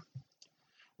earlier,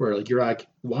 where like, you're like,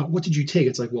 what did you take?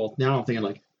 It's like, well, now I'm thinking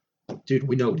like, dude,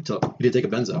 we know what he took. He didn't take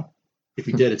a benzo. If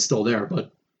he did, it's still there,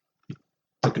 but he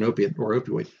took an opiate or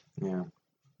opioid. Yeah.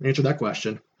 Answer that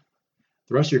question.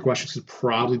 The rest of your questions could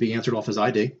probably be answered off his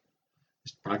ID.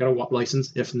 He's probably got a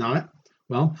license. If not,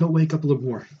 well, he'll wake up a little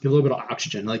more, get a little bit of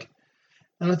oxygen.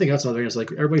 And I think that's another thing. Is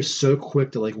like everybody's so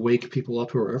quick to like wake people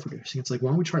up who are overdosing. It's like, why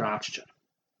don't we try oxygen?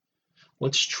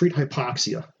 Let's treat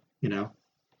hypoxia.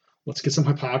 Let's get some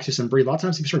hypoxia, some breathe. A lot of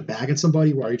times, if you start bagging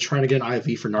somebody while you're trying to get an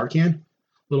IV for Narcan, a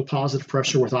little positive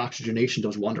pressure with oxygenation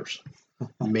does wonders.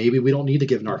 Maybe we don't need to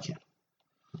give Narcan.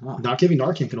 Not giving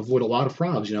Narcan can avoid a lot of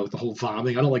problems, with the whole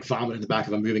vomiting. I don't like vomiting in the back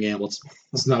of a moving ambulance.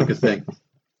 It's not a good thing.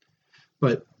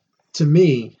 But to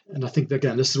me, and I think,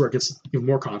 again, this is where it gets even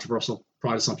more controversial,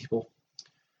 probably to some people,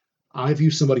 I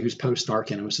view somebody who's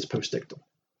post-Narcan and was just post-ictal.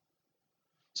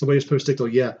 Somebody who's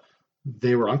post-ictal, yeah,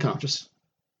 they were unconscious.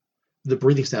 The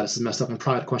breathing status is messed up and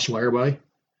probably had a questionable airway.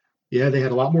 Yeah, they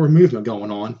had a lot more movement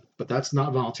going on, but that's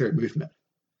not voluntary movement.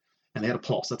 And they had a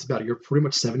pulse. That's about it. You're pretty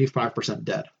much 75%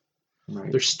 dead.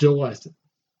 Right. There's still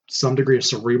some degree of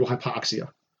cerebral hypoxia.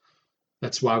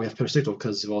 That's why we have post-ictal,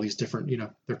 because of all these different,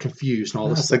 they're confused and all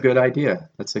this That's stuff. a good idea.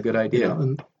 That's a good idea.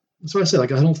 And that's what I said.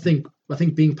 Like, I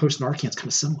think being post-Narcan is kind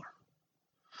of similar.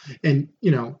 And,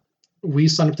 we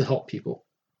sign up to help people.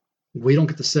 We don't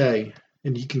get to say,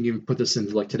 and you can even put this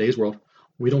into like today's world,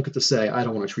 we don't get to say, I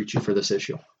don't want to treat you for this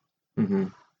issue. Mm-hmm.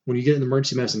 When you get in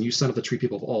emergency medicine, you sign up to treat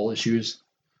people of all issues,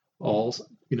 all,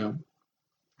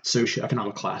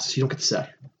 socioeconomic classes. You don't get to say.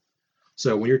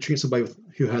 So when you're treating somebody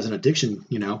who has an addiction,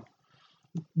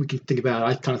 we can think about,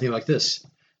 I kind of think like this.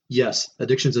 Yes,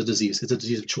 addiction is a disease. It's a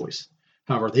disease of choice.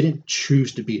 However, they didn't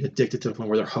choose to be addicted to the point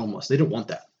where they're homeless. They didn't want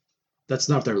that. That's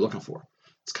not what they were looking for.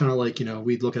 It's kind of like,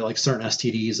 we look at like certain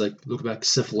STDs, like look back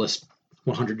syphilis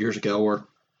 100 years ago, or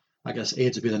I guess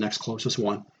AIDS would be the next closest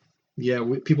one. Yeah,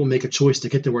 people make a choice to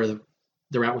get to where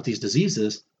they're at with these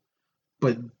diseases,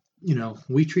 but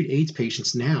we treat AIDS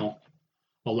patients now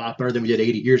a lot better than we did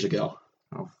 80 years ago.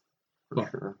 Oh,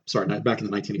 sure. Sorry, not back in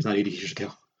the 1980s, not 80 years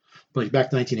ago. But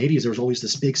back in the 1980s, there was always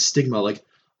this big stigma, like,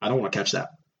 I don't want to catch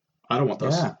that. I don't want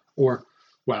this. Yeah. or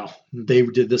wow, they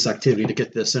did this activity to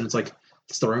get this, and it's like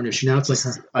it's their own issue. Now it's like,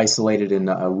 Just isolated in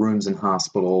rooms in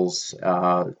hospitals.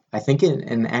 I think,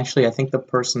 and actually, I think the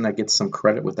person that gets some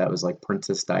credit with that was like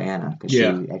Princess Diana, because she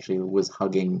yeah, actually was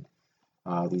hugging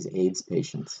these AIDS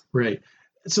patients. right.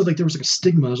 So like there was like a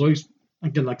stigma. There's always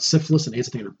again like syphilis and AIDS.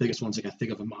 I think are the biggest ones I can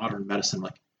think of in modern medicine.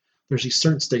 Like there's these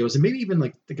certain stigmas, and maybe even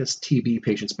like I guess TB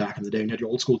patients back in the day. You had your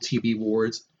old school TB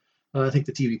wards. I think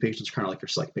the TB patients are kind of like your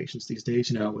psych patients these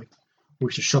days. Like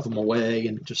we should shove them away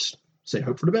and just say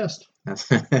hope for the best.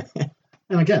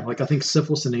 And again, like I think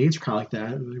syphilis and AIDS are kind of like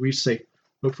that. We used to say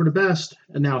hope for the best,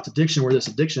 and now it's addiction. Where this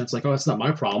addiction, it's like, oh, it's not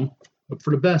my problem. Hope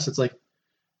for the best. It's like,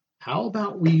 how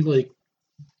about we like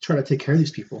try to take care of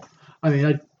these people? I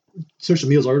mean, social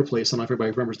media's all over the place. I don't know if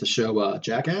everybody remembers the show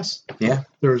Jackass. Yeah.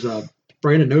 There's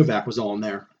Brandon Novak was on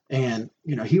there, and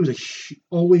he was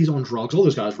always on drugs. All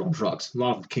those guys were on drugs. A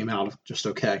lot of them came out just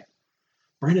okay.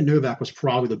 Brandon Novak was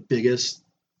probably the biggest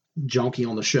junkie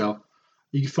on the show.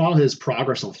 You can follow his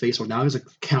progress on Facebook. Now he's a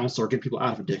counselor getting people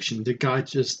out of addiction. The guy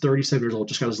just 37 years old,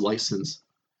 just got his license.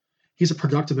 He's a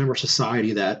productive member of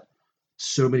society that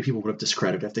so many people would have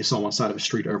discredited if they saw him on the side of a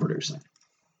street overdosing.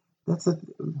 That's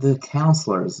the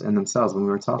counselors in themselves. When we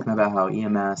were talking about how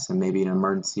EMS and maybe in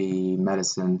emergency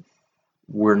medicine,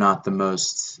 we're not the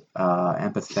most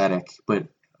empathetic, but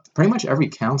pretty much every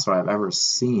counselor I've ever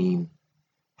seen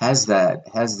has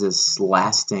this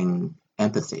lasting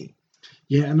empathy.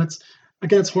 Yeah, and that's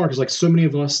again, it's hard because like so many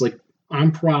of us, like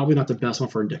I'm probably not the best one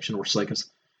for addiction or psych, because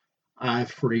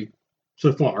I've pretty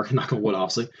so far, knock on wood,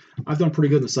 obviously, I've done pretty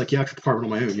good in the psychiatric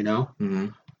department on my own. Mm-hmm.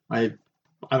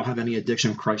 I don't have any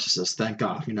addiction crises, thank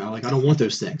God. Like I don't want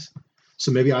those things.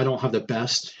 So maybe I don't have the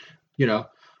best.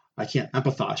 I can't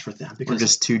empathize with them We're because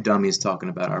just two dummies talking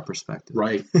about our perspective.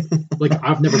 right, like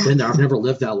I've never been there. I've never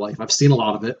lived that life. I've seen a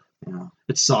lot of it. Yeah.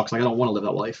 It sucks. Like I don't want to live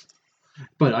that life,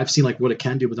 but I've seen like what it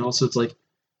can do. But then also it's like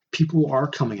people are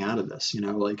coming out of this,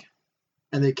 like,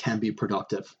 and they can be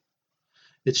productive.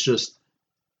 It's just,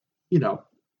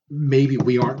 maybe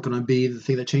we aren't going to be the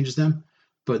thing that changes them,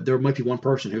 but there might be one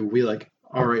person who we like,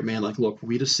 all right, man, like, look,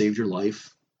 we just saved your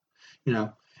life, and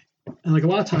like a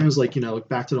lot of times, like, like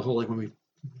back to the whole, like when we,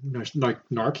 like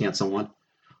Narcan someone,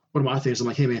 one of my things, I'm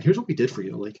like, hey man, here's what we did for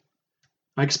you. Like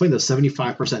I explained the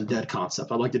 75% dead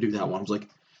concept. I'd like to do that one. I was like, you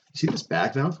see this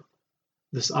bag valve?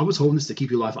 I was holding this to keep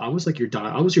you alive. I was like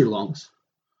I was your lungs.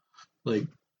 Like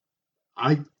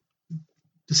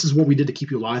this is what we did to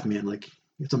keep you alive, man. Like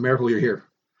it's a miracle you're here.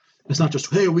 It's not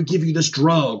just, hey, we give you this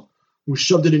drug, we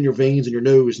shoved it in your veins and your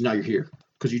nose, and now you're here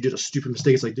because you did a stupid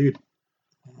mistake. It's like, dude,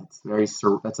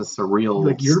 that's a surreal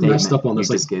like you're statement messed up on this.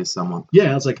 You like, just gave someone.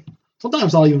 Yeah, it's like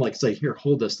sometimes I'll even like say, here,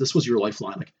 hold this. This was your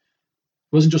lifeline. Like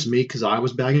it wasn't just me because I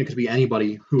was bagging it. It could be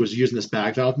anybody who was using this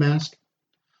bag valve mask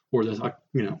or this,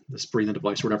 this breathing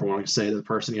device, or whatever I want to say to the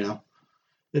person.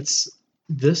 This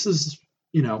is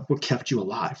what kept you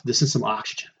alive. This is some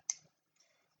oxygen.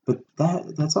 But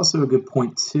that's also a good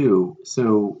point too.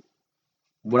 So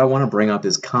what I want to bring up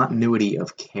is continuity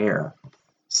of care.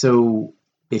 So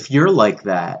if you're like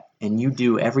that and you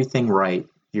do everything right,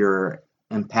 you're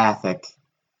empathic,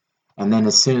 and then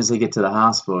as soon as they get to the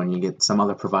hospital and you get some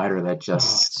other provider that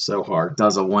just so hard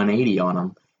does a 180 on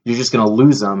them, you're just going to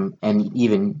lose them, and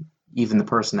even the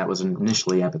person that was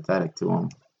initially empathetic to them.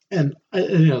 And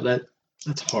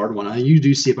that's a hard one. You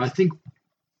do see it, but I think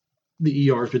the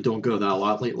ER has been doing good that a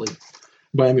lot lately.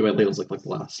 But anyway, lately, it's like the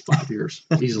last 5 years,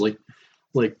 easily.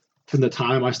 Like from the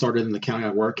time I started in the county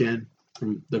I work in,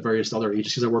 from the various other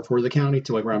agencies I work for in the county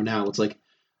to like where I'm now, it's like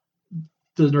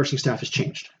the nursing staff has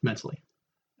changed mentally.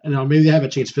 And now maybe they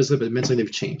haven't changed physically, but mentally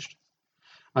they've changed.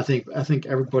 I think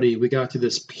everybody, we got to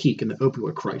this peak in the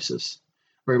opioid crisis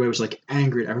where everybody was like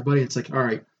angry at everybody. It's like, all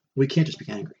right, we can't just be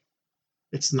angry.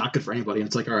 It's not good for anybody. And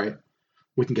it's like, all right,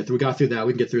 we can get through. We got through that.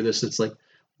 We can get through this. It's like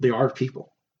they are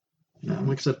people.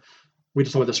 Like I said, we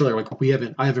just talked about this earlier. Like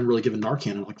I haven't really given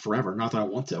Narcan in like forever. Not that I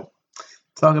want to.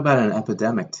 Talk about an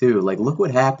epidemic too. Like look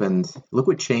what happened. Look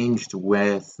what changed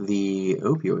with the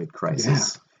opioid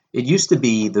crisis. Yeah. It used to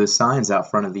be those signs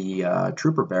out front of the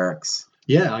trooper barracks.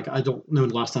 Yeah, like I don't know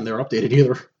the last time they were updated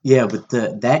either. Yeah, but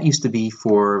that used to be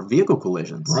for vehicle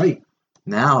collisions. Right.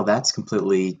 Now that's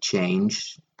completely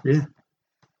changed. Yeah.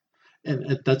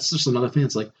 And that's just another thing.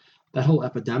 It's like that whole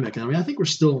epidemic. And I mean, I think we're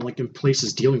still like in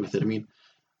places dealing with it. I mean,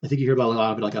 I think you hear about a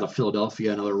lot of it like out of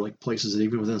Philadelphia and other like places,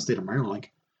 even within the state of Maryland.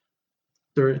 Like,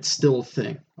 it's still a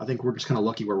thing. I think we're just kind of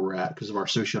lucky where we're at because of our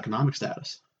socioeconomic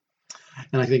status.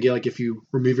 And I think like if you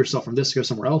remove yourself from this, go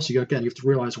somewhere else, you have to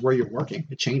realize where you're working.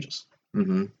 It changes.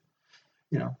 Mm-hmm.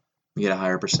 You get a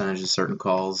higher percentage of certain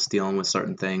calls dealing with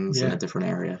certain things in a different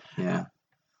area. Yeah.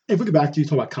 if we go back to you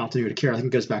talk about continuity of care, I think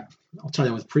it goes back. I'll tie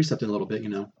that with precept in a little bit.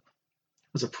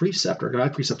 As a preceptor, I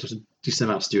precept a decent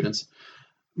amount of students.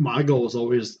 My goal is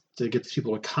always to get these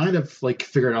people to kind of like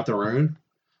figure it out their own,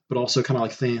 but also kind of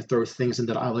like throw things in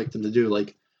that I like them to do.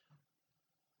 Like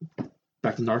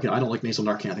back to Narcan, I don't like nasal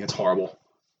Narcan. I think it's horrible.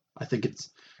 I think it's,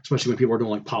 especially when people are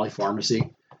doing like polypharmacy,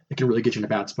 it can really get you in a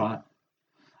bad spot.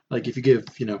 Like if you give,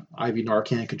 IV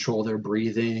Narcan, control their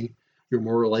breathing, you're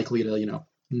more likely to,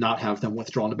 not have them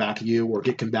withdraw in the back of you or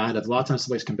get combative. A lot of times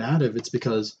somebody's combative, it's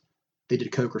because they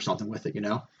did coke or something with it,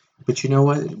 But you know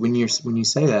what? When you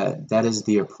say that, that is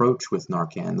the approach with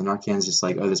Narcan. The Narcan's just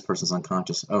like, oh, this person's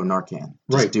unconscious. Oh, Narcan.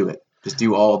 Just Right. do it. Just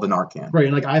do all the Narcan. Right.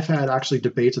 And like I've had actually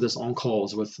debates of this on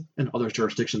calls in other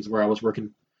jurisdictions where I was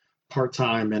working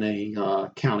part-time in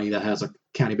a county that has a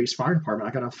county-based fire department.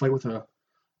 I got a fight with a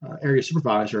area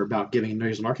supervisor about giving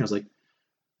nasal Narcan. I was like,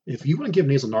 if you want to give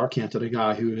nasal Narcan to the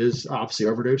guy who is obviously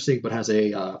overdosing but has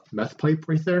a meth pipe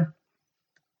right there,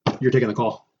 you're taking the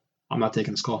call. I'm not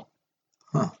taking this call.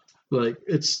 Huh. Like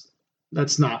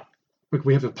that's not like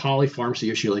we have a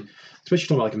polypharmacy issue, like especially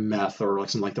talking about like meth or like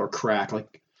something like that or crack.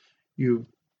 Like you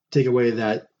take away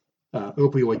that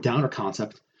opioid downer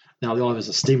concept. Now the all is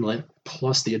a stimulant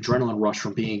plus the adrenaline rush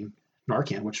from being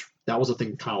Narcan, which that was a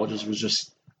thing in colleges was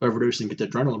just overdosing. Get the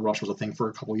adrenaline rush was a thing for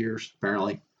a couple years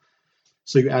apparently.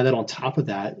 So you add that on top of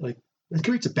that, like it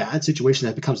creates a bad situation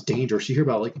that becomes dangerous. You hear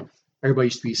about like everybody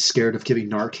used to be scared of giving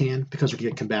Narcan because they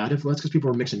get combative. Well, that's because people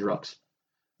are mixing drugs.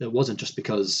 It wasn't just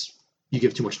because you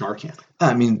give too much Narcan.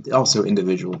 I mean, also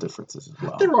individual differences as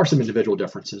well. There are some individual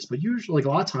differences, but usually, like a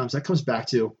lot of times, that comes back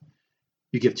to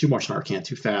you give too much Narcan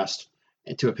too fast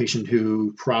and to a patient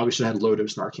who probably should have had low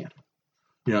dose Narcan.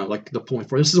 Like the point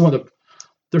for this is one of the.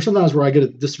 There's sometimes where I get to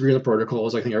disagree on the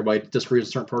protocols. I think everybody disagrees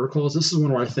on certain protocols. This is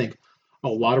one where I think a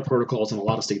lot of protocols in a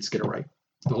lot of states get it right.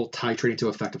 The whole titrating to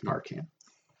effective Narcan,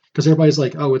 because everybody's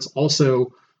like, oh, it's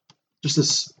also just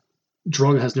this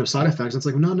drug that has no side effects. It's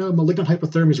like, no, malignant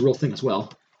hypothermia is a real thing as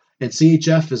well. And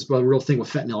CHF is a real thing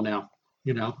with fentanyl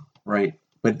now, Right.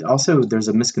 But also there's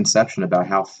a misconception about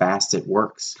how fast it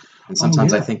works. And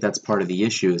sometimes yeah. I think that's part of the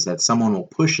issue is that someone will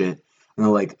push it and they're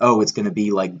like, oh, it's going to be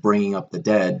like bringing up the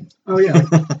dead. Oh, yeah.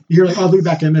 You're like, I'll be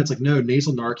back in a minute. It's like, no,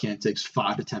 nasal Narcan takes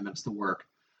 5 to 10 minutes to work.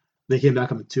 They came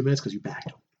back up in 2 minutes because you backed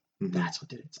them. Mm-hmm. That's what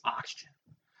did it. It's oxygen.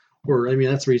 Or,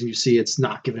 that's the reason you see it's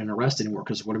not given an arrest anymore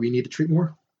because what do we need to treat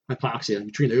more? Hypoxia.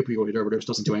 You treat the opioid overdose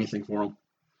doesn't do anything for them.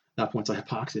 At that point, it's a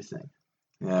hypoxia thing.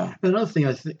 Yeah. And another thing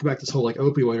I think back to this whole like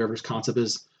opioid overdose concept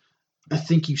is I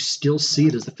think you still see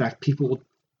it as the fact people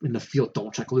in the field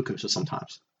don't check glucose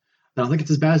sometimes. I don't think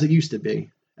it's as bad as it used to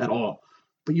be at all.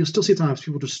 But you'll still see times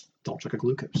people just don't check a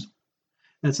glucose.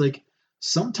 And it's like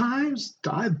sometimes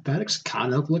diabetics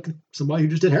kind of look at somebody who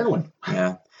just did heroin.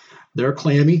 Yeah. They're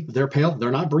clammy, they're pale,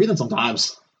 they're not breathing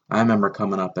sometimes. I remember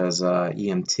coming up as a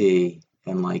EMT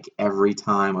and like every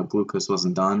time a glucose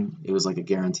wasn't done, it was like a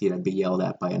guaranteed I'd be yelled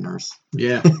at by a nurse.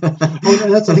 Yeah.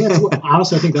 Honestly,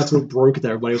 I think that's what broke it.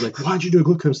 Everybody was like, why'd you do a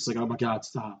glucose? It's like, oh my God,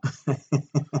 stop.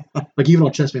 Like even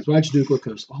on chest pains, why'd you do a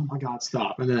glucose? Oh my God,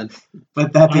 stop. And then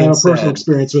but that I have a personal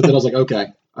experience with it. I was like, okay,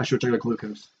 I should check the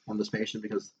glucose on this patient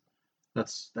because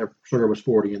their sugar was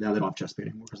 40 and now they don't have chest pain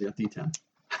anymore because they have D10.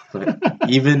 But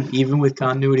even with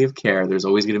continuity of care, there's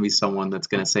always going to be someone that's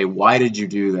going to say, why did you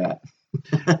do that?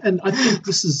 And I think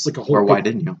this is like a whole... Or why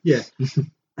didn't you? Yeah.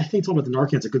 I think talking about the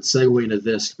Narcan's a good segue into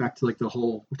this. Back to like the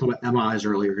whole... We talked about MIs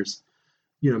earlier. Because,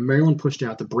 Maryland pushed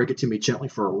out the break it to me gently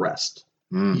for arrest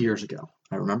years ago.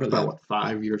 I remember that. About,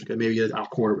 5 years ago? Maybe Al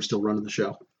Corder was still running the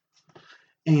show.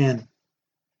 And,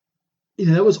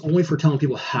 that was only for telling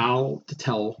people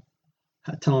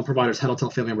telling providers how to tell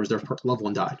family members their loved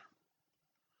one died.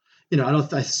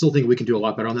 I still think we can do a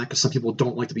lot better on that because some people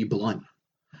don't like to be blunt.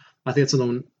 I think it's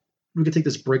something we could take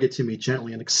this break it to me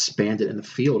gently and expand it in the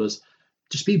field is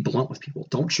just be blunt with people.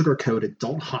 Don't sugarcoat it.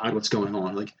 Don't hide what's going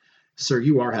on. Like, sir,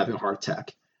 you are having a heart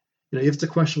attack. If it's a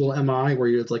questionable MI where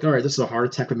you're like, all right, this is a heart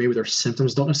attack, but maybe their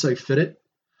symptoms don't necessarily fit it.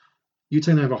 You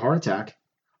tell them they have a heart attack,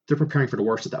 they're preparing for the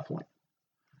worst at that point.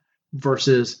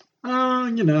 Versus, I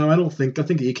think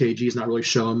the EKG is not really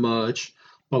showing much,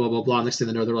 blah, blah, blah, blah. Next thing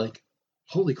they know, they're like,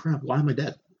 holy crap, why am I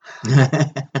dead?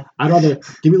 I'd rather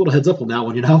give me a little heads up on that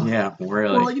one, Yeah,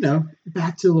 really. Well,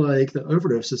 back to like the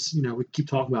overdoses, we keep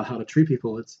talking about how to treat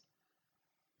people. It's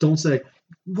don't say,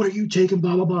 what are you taking,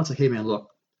 blah, blah, blah. It's like, hey man, look,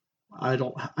 I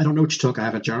don't know what you took. I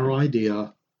have a general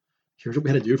idea. Here's what we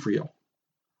had to do for you.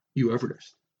 You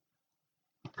overdosed.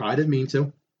 Probably didn't mean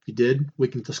to. If you did, we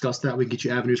can discuss that. We can get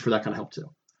you avenues for that kind of help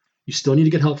too. You still need to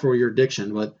get help for your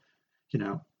addiction, but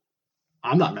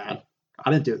I'm not mad. I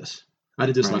didn't do this. I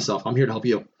did this myself. I'm here to help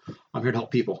you. I'm here to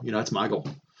help people. That's my goal.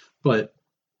 But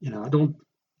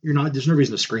There's no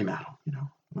reason to scream at them.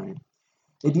 Right.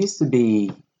 It used to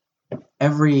be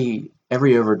every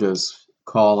overdose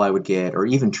call I would get, or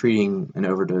even treating an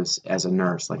overdose as a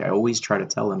nurse, like I always try to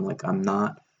tell them, like, I'm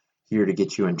not here to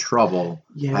get you in trouble.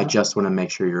 Yeah. I just want to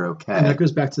make sure you're okay. And that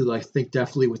goes back to, I think,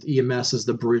 definitely with EMS as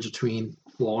the bridge between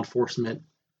law enforcement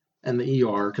and the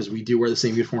ER, because we do wear the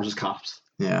same uniforms as cops.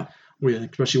 Yeah.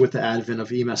 Especially with the advent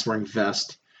of EMS wearing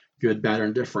vest, good, bad, or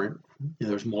indifferent.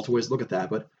 There's multiple ways to look at that,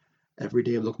 but every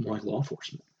day it look more like law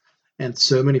enforcement. And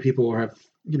so many people have,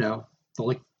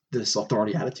 like this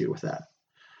authority attitude with that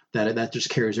just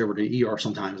carries over to ER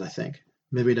sometimes, I think.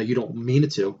 Maybe that you don't mean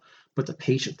it to, but the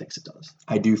patient thinks it does.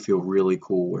 I do feel really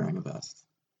cool wearing a vest.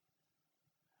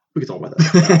 We can talk about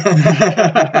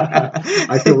that.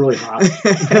 I feel really hot.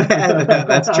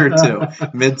 That's true too.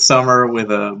 Midsummer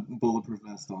with a bulletproof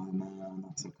vest on,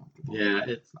 not so comfortable. Yeah,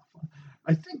 it's not fun.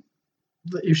 I think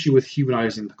the issue with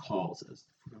humanizing the calls is,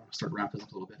 we're going to start wrapping this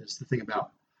up a little bit, is the thing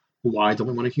about why don't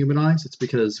we want to humanize? It's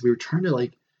because we were trying to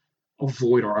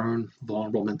avoid our own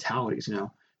vulnerable mentalities.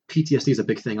 PTSD is a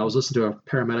big thing. I was listening to a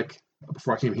paramedic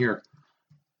before I came here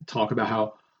talk about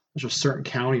how there's a certain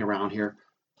county around here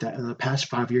that in the past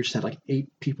 5 years had 8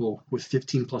 people with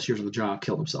 15 plus years on the job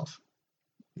kill themselves.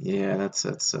 Yeah,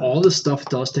 that's all this stuff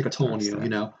does take a toll on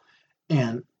you,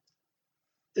 and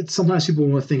it's sometimes people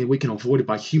want to think that we can avoid it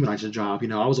by humanizing the job.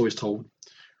 I was always told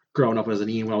growing up as an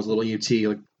EM when I was a little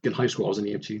EMT, in high school I was an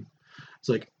EMT.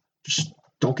 It's just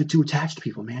don't get too attached to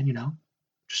people, man.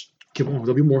 Just keep on.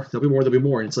 There'll be more.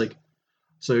 And it's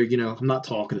so I'm not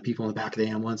talking to people in the back of the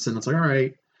ambulance, and it's all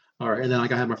right. And then I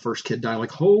had my first kid die.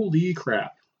 Holy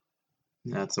crap.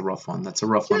 Yeah, that's a rough one. That's a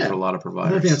rough one for a lot of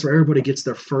providers. And I think that's where everybody gets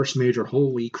their first major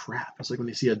holy crap. It's when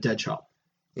they see a dead child.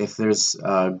 If there's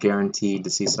guaranteed to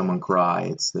see someone cry,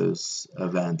 it's those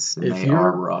events, and they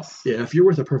are rough. Yeah, if you're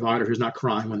with a provider who's not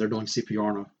crying when they're doing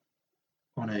CPR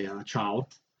on a child,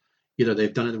 either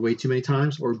they've done it way too many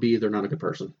times, or B, they're not a good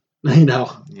person.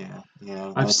 Yeah.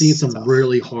 I've seen some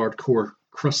really hardcore,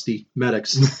 crusty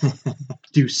medics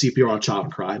do CPR on a child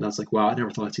and cry, and I was wow, I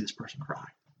never thought I'd see this person cry.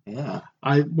 Yeah.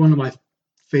 One of my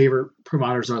favorite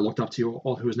providers that I looked up to,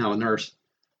 who is now a nurse,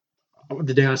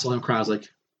 the day I saw him cry, I was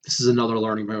this is another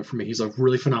learning moment for me. He's a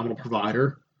really phenomenal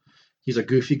provider. He's a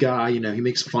goofy guy, he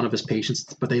makes fun of his patients,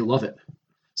 but they love it.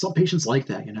 Some patients like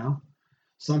that,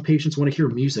 Some patients want to hear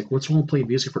music. What's wrong with playing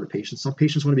music for the patients? Some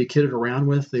patients want to be kidded around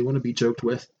with. They want to be joked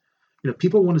with.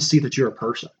 People want to see that you're a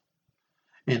person.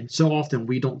 And so often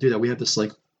we don't do that. We have this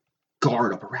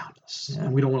guard up around us. Yeah.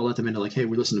 And we don't want to let them into hey,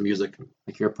 we listen to music.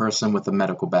 You're a person with a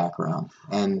medical background.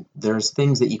 And there's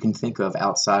things that you can think of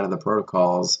outside of the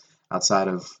protocols, outside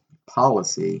of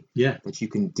policy, that you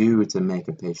can do to make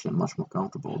a patient much more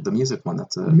comfortable. The music one,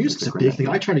 music's a big thing.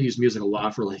 I try to use music a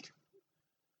lot for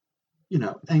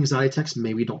anxiety attacks.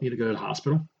 Maybe don't need to go to the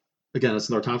hospital. Again, that's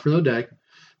another time for another day.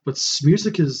 But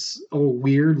music is a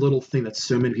weird little thing that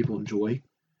so many people enjoy.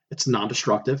 It's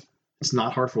non-destructive. It's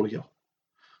not harmful to you.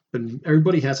 But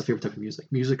everybody has a favorite type of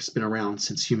music. Music's been around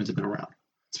since humans have been around.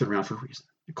 It's been around for a reason.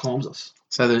 It calms us.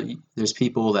 So there's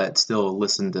people that still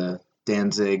listen to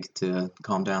Danzig to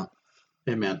calm down.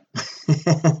 Hey, man.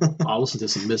 I'll listen to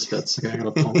some Misfits. I got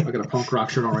a punk rock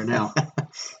shirt on right now.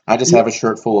 I just have a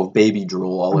shirt full of baby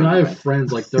drool all over. I have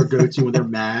friends their go-to when they're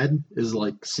mad is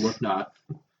Slipknot.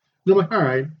 And I'm all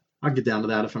right, I'll get down to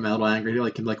that if I'm a little angry.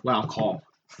 They're wow, I'm calm.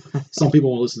 Some people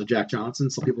want to listen to Jack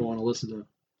Johnson. Some people want to listen to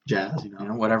jazz.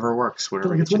 Whatever works.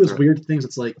 Whatever. It's one of those weird things.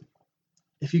 It's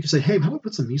if you can say, hey, how about we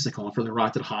put some music on for the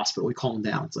ride to the hospital? We calm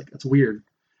them down. It's it's weird.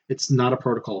 It's not a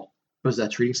protocol. But is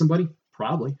that treating somebody?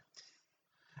 Probably.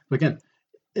 But again,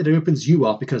 it opens you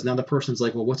up because now the person's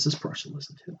well, what's this person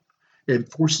listen to?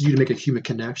 It forces you to make a human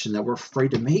connection that we're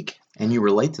afraid to make. And you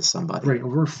relate to somebody. Right. And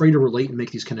we're afraid to relate and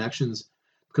make these connections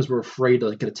because we're afraid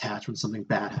to get attached when something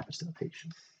bad happens to the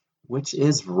patient. Which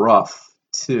is rough,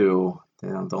 too.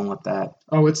 Don't let that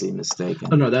be mistaken.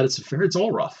 Oh, no, that is fair. It's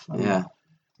all rough. I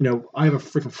mean, I have a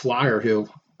freaking flyer who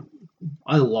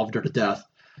I loved her to death.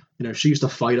 She used to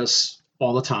fight us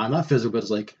all the time. Not physically,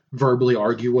 but verbally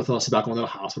argue with us about going to the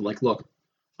hospital. Look,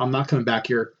 I'm not coming back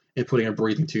here and putting a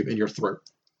breathing tube in your throat.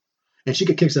 And she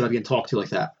get kicks out of being talked to like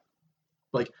that.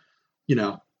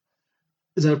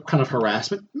 Is that kind of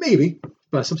harassment? Maybe.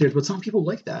 But some people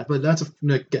like that. But that's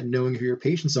knowing who your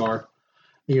patients are.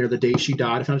 The day she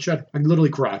died, I found out I literally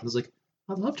cried. I was I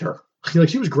loved her.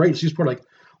 She was great. She was part of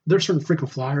there's certain freaking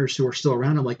flyers who are still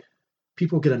around. I'm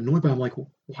people get annoyed by them. Why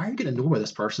are you getting annoyed by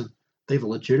this person? They have a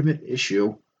legitimate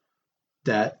issue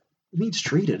that needs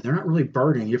treated. They're not really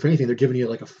burdening you. If anything, they're giving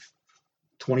you a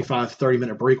 25,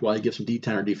 30-minute break while you give some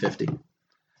D10 or D50.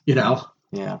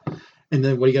 Yeah. And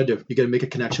then what do you got to do? You got to make a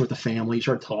connection with the family. You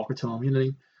start talking to them. You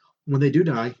know, when they do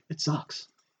die, it sucks.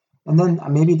 And then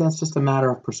maybe that's just a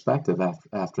matter of perspective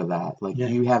after that. Like Yeah.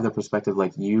 you have the perspective,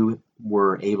 like you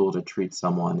were able to treat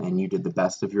someone and you did the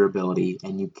best of your ability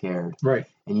and you cared. Right.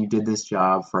 And you did this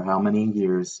job for how many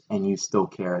years and you still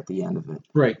care at the end of it.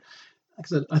 Right. Like I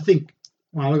said, I think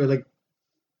when I look at like,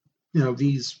 you know,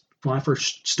 when I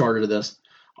first started this,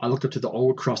 I looked up to the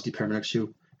old crusty paramedics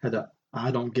who had that I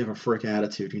don't give a frick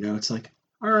attitude. You know, it's like,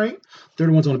 all right, they're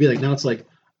the ones I want to be like. Now it's like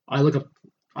I look up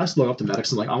to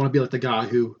medics and like I want to be like the guy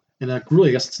who, and like really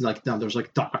I guess it's like now there's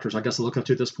like doctors I guess I look up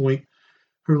to at this point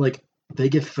who are like they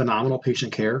give phenomenal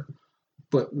patient care,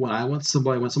 but when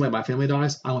somebody in my family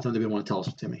dies, I want them to be the one to tell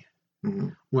us to me. Mm-hmm.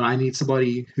 When I need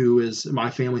somebody who is in my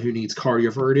family who needs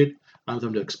cardioverted, I want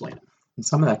them to explain it. And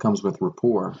some of that comes with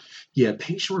rapport. Yeah,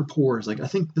 patient rapport is like I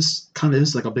think this kind of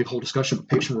is like a big whole discussion of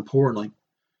patient rapport and like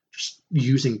just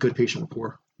using good patient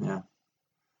rapport. Yeah,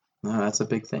 no, that's a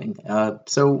big thing.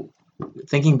 So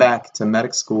thinking back to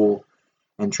medic school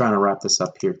and trying to wrap this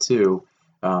up here too,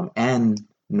 and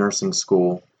nursing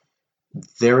school,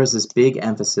 there is this big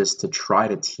emphasis to try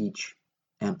to teach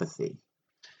empathy.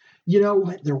 You know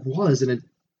what? There was, and it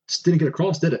just didn't get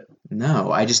across, did it?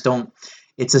 No, I just don't.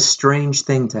 It's a strange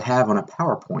thing to have on a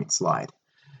PowerPoint slide.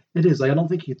 It is. Like I don't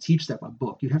think you can teach that by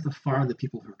book. You have to find the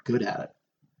people who are good at it,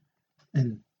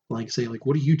 and like say, like,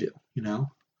 what do you do? You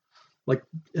know, like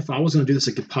if I was going to do this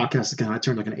like a podcast again, I'd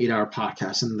turn like an 8-hour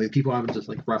podcast, and the people I was just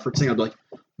like referencing, I'd be like,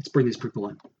 let's bring these people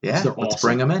in. Yeah, they're let's awesome.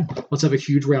 bring them in. Let's have a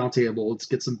huge round table. Let's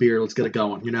get some beer. Let's get it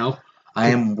going. You know. I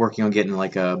am working on getting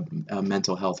like a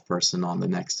mental health person on the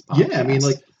next podcast. Yeah, I mean,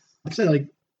 like I said, like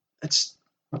it's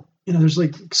you know, there's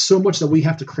like so much that we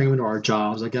have to cram into our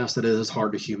jobs. I guess that it is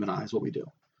hard to humanize what we do.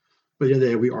 But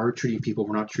yeah, we are treating people.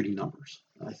 We're not treating numbers.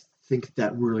 I think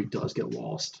that really does get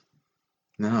lost.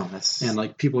 No, that's and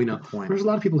like people, you know, there's a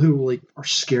lot of people who like are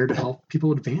scared to help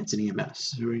people advance in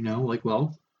EMS. Who you know, like,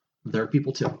 well, they're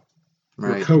people too.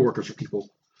 right. We're coworkers are people.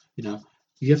 You know,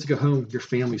 you have to go home. Your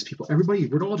family's people. Everybody,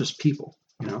 we're all just people.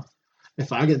 You know,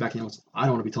 if I get back in, I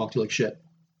don't want to be talked to like shit.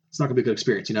 It's not gonna be a good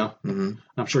experience. You know, Mm-hmm.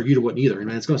 I'm sure you wouldn't either. I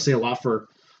mean, it's gonna say a lot for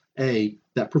A,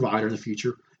 that provider in the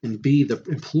future, and B, the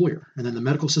employer, and then the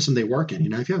medical system they work in. You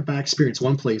know, if you have a bad experience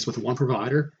one place with one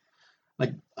provider,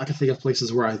 like I can think of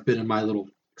places where I've been in my little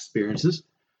experiences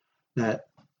that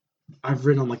I've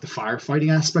written on like the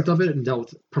firefighting aspect of it and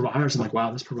dealt with providers. I'm like,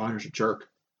 wow, this provider's a jerk.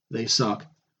 They suck.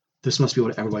 This must be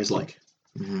what everybody's like.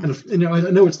 Mm-hmm. And if, you know,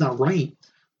 I know it's not right,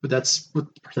 but that's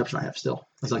what the perception I have still.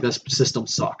 It's like this system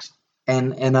sucks.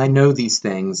 And I know these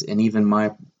things, and even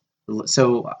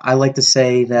so I like to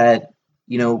say that,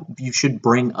 you know, you should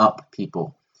bring up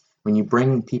people. When you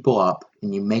bring people up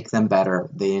and you make them better,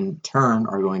 they in turn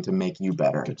are going to make you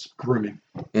better. It's grooming.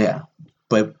 Yeah.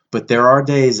 But there are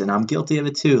days, and I'm guilty of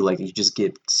it too, like you just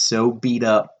get so beat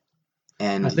up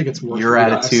and I think it's worse your for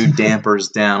you attitude guys. dampers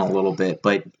down a little bit.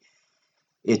 But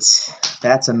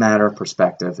that's a matter of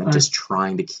perspective and just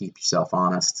trying to keep yourself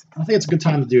honest. I think it's a good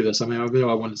time to do this. I mean, I know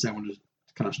I wanted to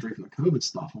kind of stray from the COVID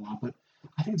stuff a lot, but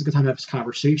I think it's a good time to have this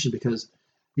conversation because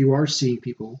you are seeing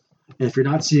people, and if you're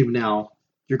not seeing them now,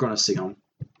 you're going to see them.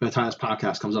 By the time this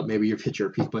podcast comes up, maybe you've hit your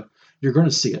peak, but you're going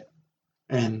to see it.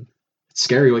 And it's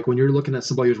scary. Like when you're looking at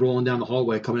somebody who's rolling down the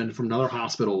hallway, coming in from another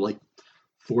hospital, like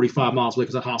 45 miles away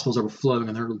because the hospital's overflowing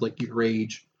and they're like your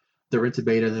age, they're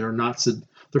intubated, they're not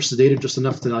they're sedated just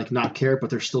enough to like not care, but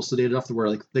they're still sedated enough to where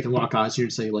like they can lock eyes to you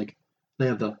and say like they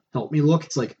have the help me look.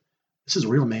 It's like this is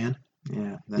real, man.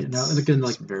 Yeah, that's, you know, and again,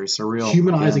 like very surreal.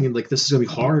 Humanizing and like this is gonna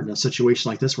be hard in a situation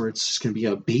like this where it's just gonna be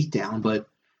a beatdown. But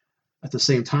at the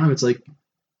same time, it's like,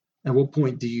 at what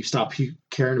point do you stop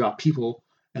caring about people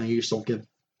and you just don't care?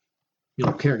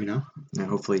 You know. And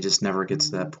hopefully, it just never gets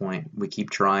to that point. We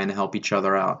keep trying to help each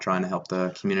other out, trying to help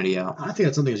the community out. I think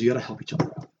that's something is you got to help each other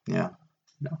out. Yeah.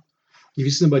 You know, if you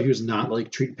see somebody who's not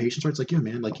like treating patients right, it's like, yeah,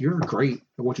 man, like you're great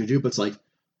at what you do, but it's like,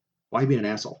 why are you being an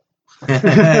asshole?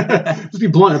 Just be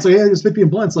blunt. It's like, yeah, just being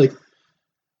blunt. It's like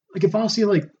if I'll see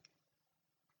like,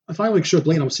 if I like show up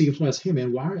late and I'm seeing somebody else, hey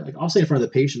man, why? Like I'll say in front of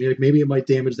the patient, like maybe it might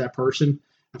damage that person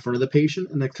in front of the patient,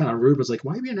 and that's kind of rude. But it's like,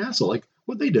 why are you being an asshole? Like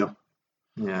what'd they do?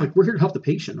 Yeah. Like we're here to help the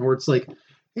patient. Or it's like,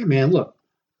 hey man, look,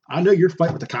 I know you're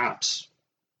fighting with the cops.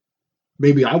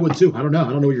 Maybe I would too. I don't know. I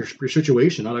don't know your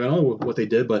situation. I don't know what they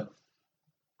did, but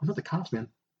I'm not the cops, man.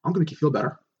 I'm gonna make you feel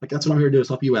better. Like that's what I'm here to do is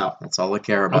help you out. That's all I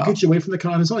care about. I'll get you away from the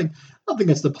cops. It's like nothing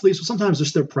against the police, but sometimes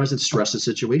just their presence stresses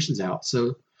situations out.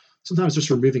 So sometimes just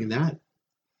removing that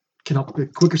can help. The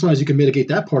quicker sometimes you can mitigate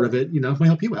that part of it, you know, might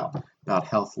help you out. About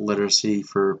health literacy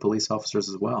for police officers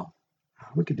as well.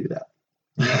 We could do that.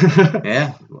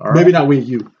 Yeah. All Maybe right. not we,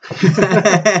 you.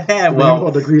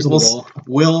 Well, Degrees on the wall.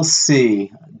 we'll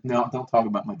see. No, don't talk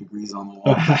about my degrees on the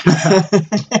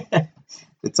wall.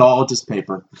 It's all just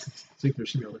paper.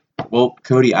 Well,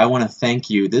 Cody, I want to thank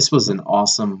you. This was an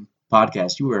awesome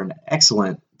podcast. You were an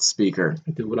excellent speaker.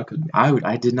 I did what I could.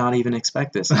 I did not even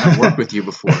expect this. I've worked with you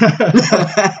before.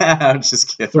 I'm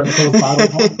just kidding.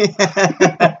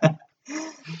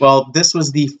 Well, this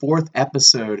was the 4th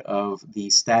episode of the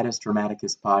Status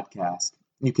Dramaticus podcast.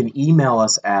 You can email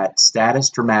us at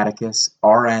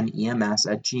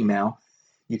statusdramaticusrnems@gmail.com.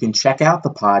 You can check out the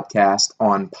podcast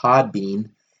on Podbean,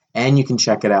 and you can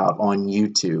check it out on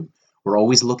YouTube. We're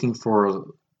always looking for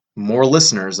more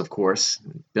listeners, of course.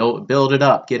 Build it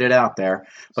up, get it out there.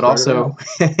 But also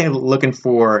looking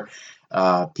for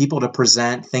people to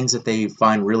present things that they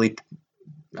find really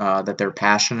that they're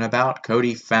passionate about.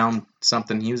 Cody found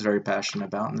something he was very passionate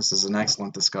about, and this is an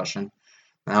excellent discussion.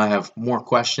 Now I have more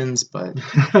questions, but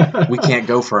we can't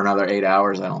go for another 8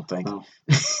 hours, I don't think. Oh.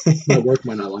 My work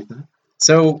might not like that.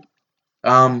 So,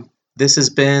 this has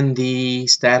been the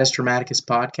Status Dramaticus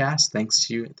podcast. Thank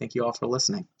you all for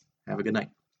listening. Have a good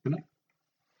night. Good night.